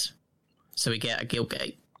Titans. So we get a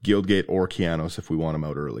Guildgate. Guildgate or Kianos if we want him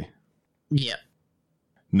out early. Yep.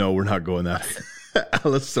 No, we're not going that.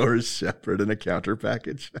 Allosaurus Shepherd in a counter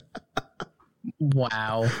package.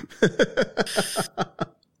 Wow.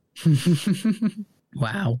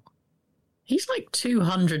 Wow. He's like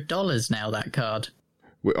 $200 now, that card.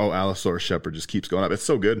 Allosaurus Shepherd just keeps going up. It's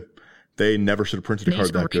so good. They never should have printed a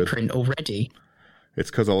card that good. Reprint already. It's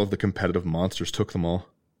because all of the competitive monsters took them all.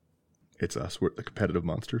 It's us. We're the competitive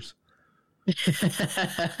monsters.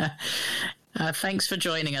 Thanks for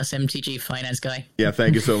joining us, MTG Finance Guy. Yeah,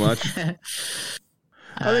 thank you so much.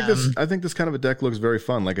 I think this kind of a deck looks very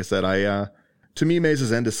fun. Like I said, to me,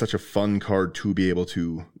 Maze's End is such a fun card to be able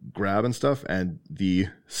to grab and stuff. And the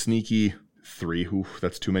sneaky 3,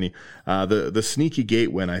 that's too many. The sneaky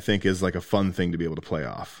gate win, I think, is like a fun thing to be able to play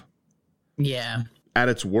off. Yeah. At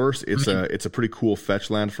its worst, it's a pretty cool fetch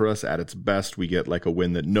land for us. At its best, we get like a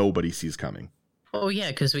win that nobody sees coming. Oh yeah,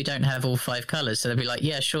 because we don't have all 5 colors, so they'll be like,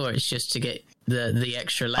 yeah, sure, it's just to get the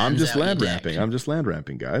extra lands. I'm just land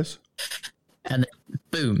ramping, guys. And then,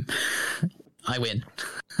 boom, I win.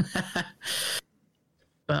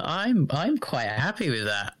 But I'm quite happy with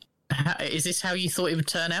that. Is this how you thought it would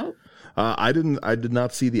turn out? I did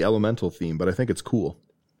not see the elemental theme, but I think it's cool.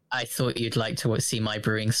 I thought you'd like to see my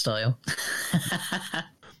brewing style.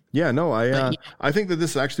 Yeah, no, I think that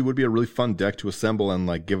this actually would be a really fun deck to assemble and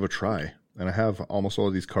like give a try. And I have almost all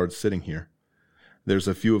of these cards sitting here. There's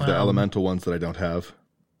a few of the elemental ones that I don't have.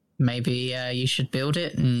 Maybe you should build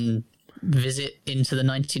it and visit Into the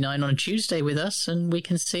 99 on a Tuesday with us, and we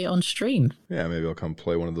can see it on stream. Yeah, maybe I'll come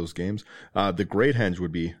play one of those games. The Great Henge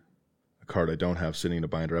would be a card I don't have sitting in a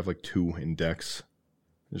binder. I have like 2 in decks.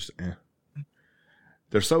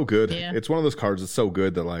 They're so good. Yeah. It's one of those cards that's so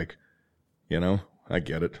good that, like, I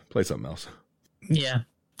get it. Play something else. Yeah,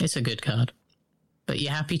 it's a good card. But you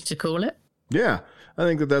happy to call it? Yeah, I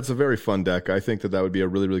think that's a very fun deck. I think that would be a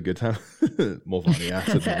really, really good time. Mulvaney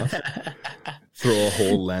Acid Moss. Throw a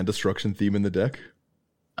whole land destruction theme in the deck.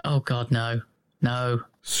 Oh, God, no. No.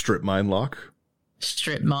 Strip Mine Lock.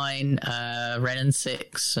 Strip Mine, Ren and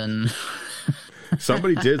 6, and...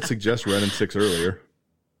 Somebody did suggest Ren and 6 earlier.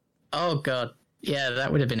 Oh, God. Yeah,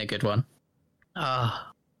 that would have been a good one.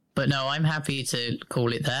 But no, I'm happy to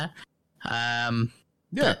call it there.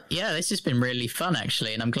 Yeah, this has been really fun,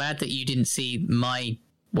 actually, and I'm glad that you didn't see my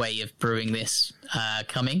way of brewing this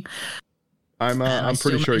coming. I'm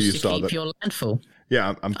pretty sure you saw that. Your landfall.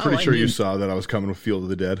 Yeah, I'm pretty sure you saw that I was coming with Field of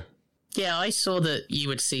the Dead. Yeah, I saw that you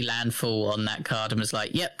would see landfall on that card and was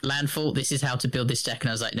like, "Yep, landfall. This is how to build this deck." And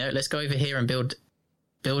I was like, "No, let's go over here and build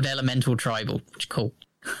elemental tribal." Which is cool.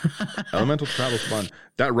 Elemental Travel's fun.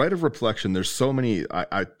 That Rite of Reflection, there's so many.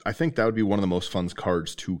 I think that would be one of the most fun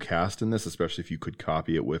cards to cast in this, especially if you could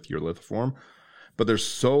copy it with your Lithoform. But there's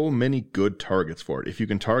so many good targets for it. If you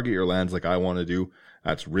can target your lands like I want to do,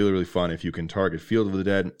 That's really, really fun. If you can target Field of the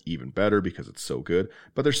Dead, even better because it's so good.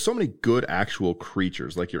 But there's so many good actual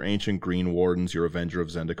creatures, like your Ancient Green Wardens, your Avenger of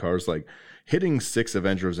Zendikars. Like, hitting 6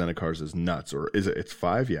 Avenger of Zendikars is nuts. Or is it? It's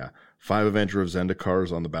 5? Yeah. 5 Avenger of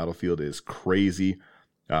Zendikars on the battlefield is crazy.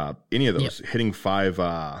 Any of those. Yep. Hitting 5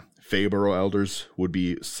 Feyburrow Elders would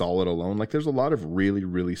be solid alone. Like, there's a lot of really,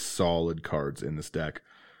 really solid cards in this deck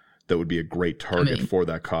that would be a great target for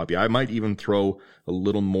that copy. I might even throw a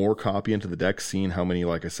little more copy into the deck, seeing how many,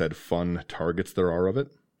 like I said, fun targets there are of it.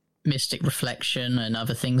 Mystic Reflection and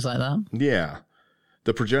other things like that. Yeah.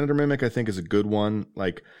 The Progenitor Mimic, I think, is a good one.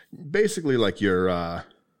 Like, basically like your...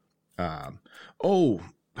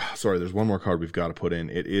 there's one more card we've got to put in.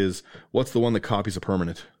 It is... What's the one that copies a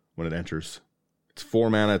permanent when it enters? It's 4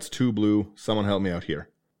 mana, it's 2 blue. Someone help me out here.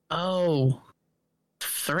 Oh...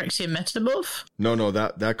 Phyrexian Metamorph? No,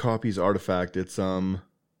 that copy's artifact. It's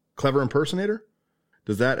Clever Impersonator.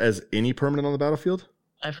 Does that as any permanent on the battlefield?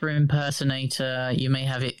 Clever Impersonator. You may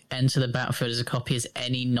have it enter the battlefield as a copy as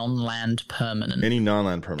any non-land permanent. Any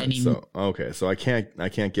non-land permanent. So I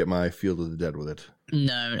can't get my Field of the Dead with it.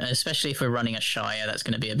 No, especially if we're running a Shire, that's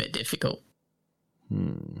going to be a bit difficult.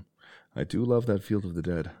 I do love that Field of the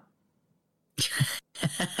Dead.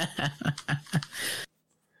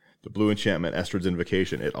 The blue enchantment, Estrid's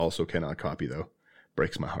Invocation, it also cannot copy, though.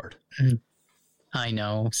 Breaks my heart. I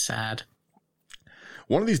know, sad.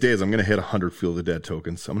 One of these days, I'm going to hit 100 Field of the Dead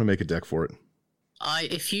tokens. I'm going to make a deck for it.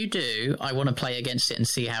 If you do, I want to play against it and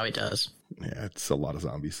see how it does. Yeah, it's a lot of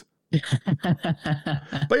zombies.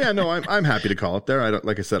 But yeah, no, I'm happy to call it there.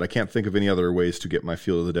 Like I said, I can't think of any other ways to get my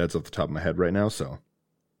Field of the Deads off the top of my head right now, so.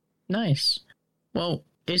 Nice. Well...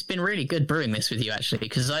 It's been really good brewing this with you, actually,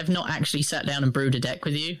 because I've not actually sat down and brewed a deck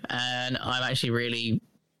with you, and I'm actually really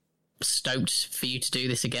stoked for you to do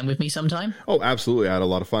this again with me sometime. Oh, absolutely. I had a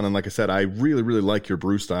lot of fun, and like I said, I really, really like your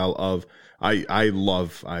brew style of... I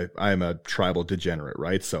am a tribal degenerate,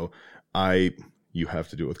 right? So you have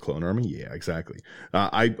to do it with Clone Army? Yeah, exactly.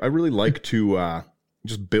 I really like to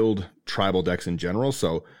just build tribal decks in general,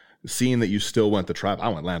 so seeing that you still went the tribe... I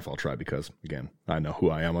went Landfall Tribe because, again, I know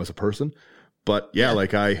who I am as a person. But yeah,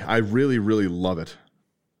 like I really, really love it.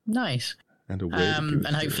 Nice. And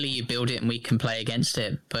hopefully you build it and we can play against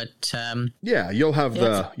it. But yeah, you'll have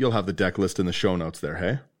the deck list in the show notes there,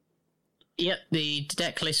 hey? Yep, the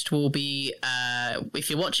deck list will be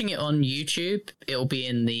if you're watching it on YouTube, it'll be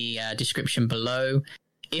in the description below.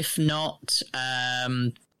 If not,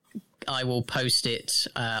 I will post it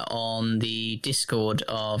on the Discord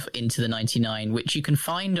of Into the 99, which you can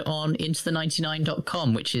find on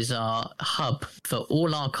intothe99.com, which is our hub for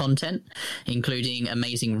all our content, including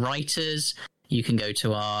amazing writers. You can go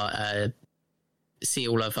to our see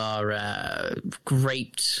all of our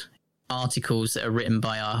great articles that are written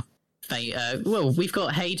by our we've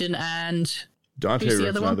got Hayden and Dante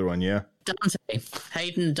writes another one, yeah.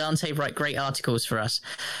 Hayden and Dante write great articles for us.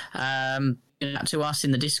 To us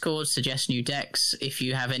in the Discord, suggest new decks. If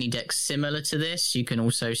you have any decks similar to this, you can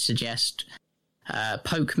also suggest,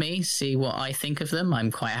 poke me, see what I think of them.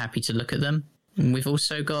 I'm quite happy to look at them. And we've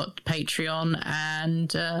also got Patreon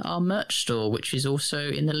and our merch store, which is also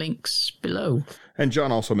in the links below. And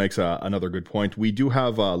John also makes another good point. We do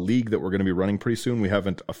have a league that we're going to be running pretty soon. We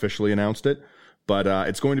haven't officially announced it, but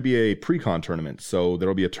it's going to be a pre-con tournament. So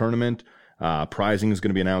there'll be a tournament. Prizing is going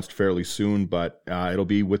to be announced fairly soon, but it'll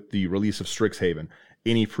be with the release of Strixhaven.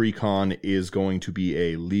 Any pre-con is going to be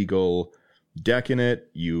a legal deck in it.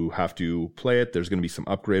 You have to play it. There's going to be some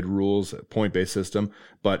upgrade rules, a point-based system,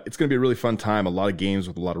 but it's going to be a really fun time. A lot of games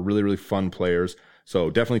with a lot of really, really fun players. So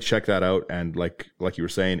definitely check that out. And like you were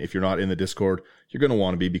saying, if you're not in the Discord, you're going to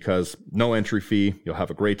want to be because no entry fee. You'll have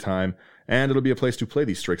a great time. And it'll be a place to play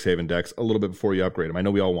these Strixhaven decks a little bit before you upgrade them. I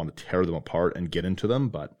know we all want to tear them apart and get into them,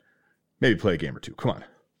 but maybe play a game or two. Come on.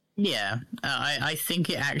 Yeah, I think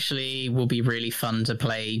it actually will be really fun to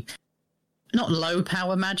play not low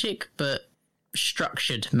power Magic, but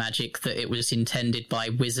structured Magic that it was intended by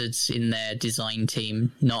wizards in their design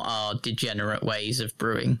team, not our degenerate ways of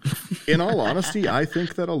brewing. In all honesty, I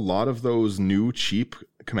think that a lot of those new cheap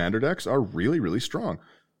commander decks are really, really strong.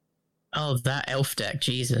 Oh, that elf deck,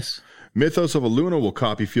 Jesus. Mythos of Aluna will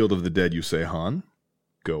copy Field of the Dead, you say, Han?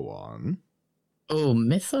 Go on. Oh,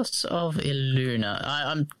 Mythos of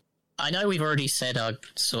Illuna. I know we've already said our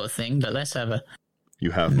sort of thing, but let's have a...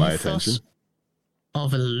 You have my attention.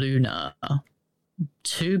 Of Illuna.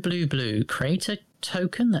 2 blue. Create a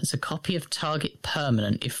token that's a copy of target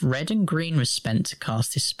permanent. If red and green was spent to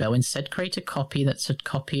cast this spell, instead create a copy that's a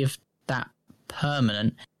copy of that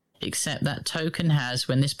permanent, except that token has,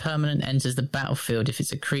 when this permanent enters the battlefield, if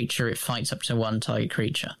it's a creature, it fights up to 1 target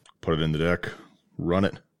creature. Put it in the deck. Run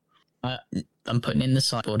it. I'm putting in the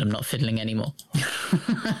sideboard. I'm not fiddling anymore.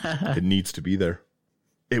 It needs to be there.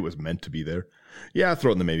 It was meant to be there. Yeah,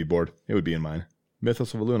 throw it in the maybe board. It would be in mine.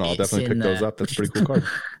 Mythos of Aluna, I'll definitely pick those up. That's a pretty cool card.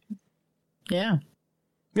 Yeah.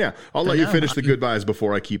 Yeah, I'll let you finish the goodbyes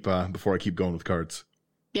before I keep going with cards.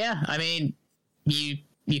 Yeah, I mean,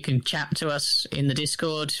 you can chat to us in the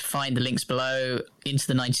Discord, find the links below. Into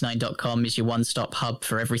the99.com is your one-stop hub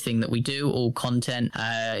for everything that we do, all content.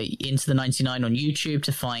 Into the 99 on YouTube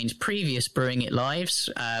to find previous Brewing It lives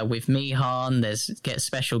with me, Han. There's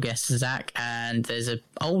special guest Zach, and there's an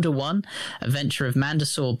older one. Adventure of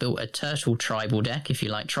Mandasaur built a turtle tribal deck if you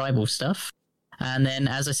like tribal stuff. And then,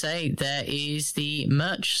 as I say, there is the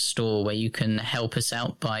merch store where you can help us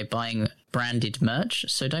out by buying branded merch.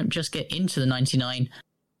 So don't just get Into the 99,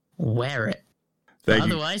 wear it. Thank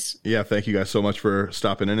you. Otherwise... Yeah, thank you guys so much for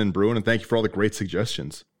stopping in and brewing, and thank you for all the great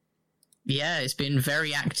suggestions. Yeah, it's been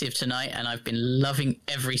very active tonight, and I've been loving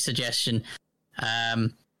every suggestion.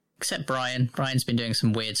 Except Brian. Brian's been doing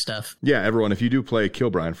some weird stuff. Yeah, everyone, if you do play, kill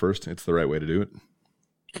Brian first. It's the right way to do it.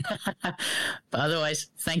 But otherwise,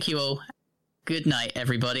 thank you all. Good night,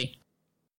 everybody.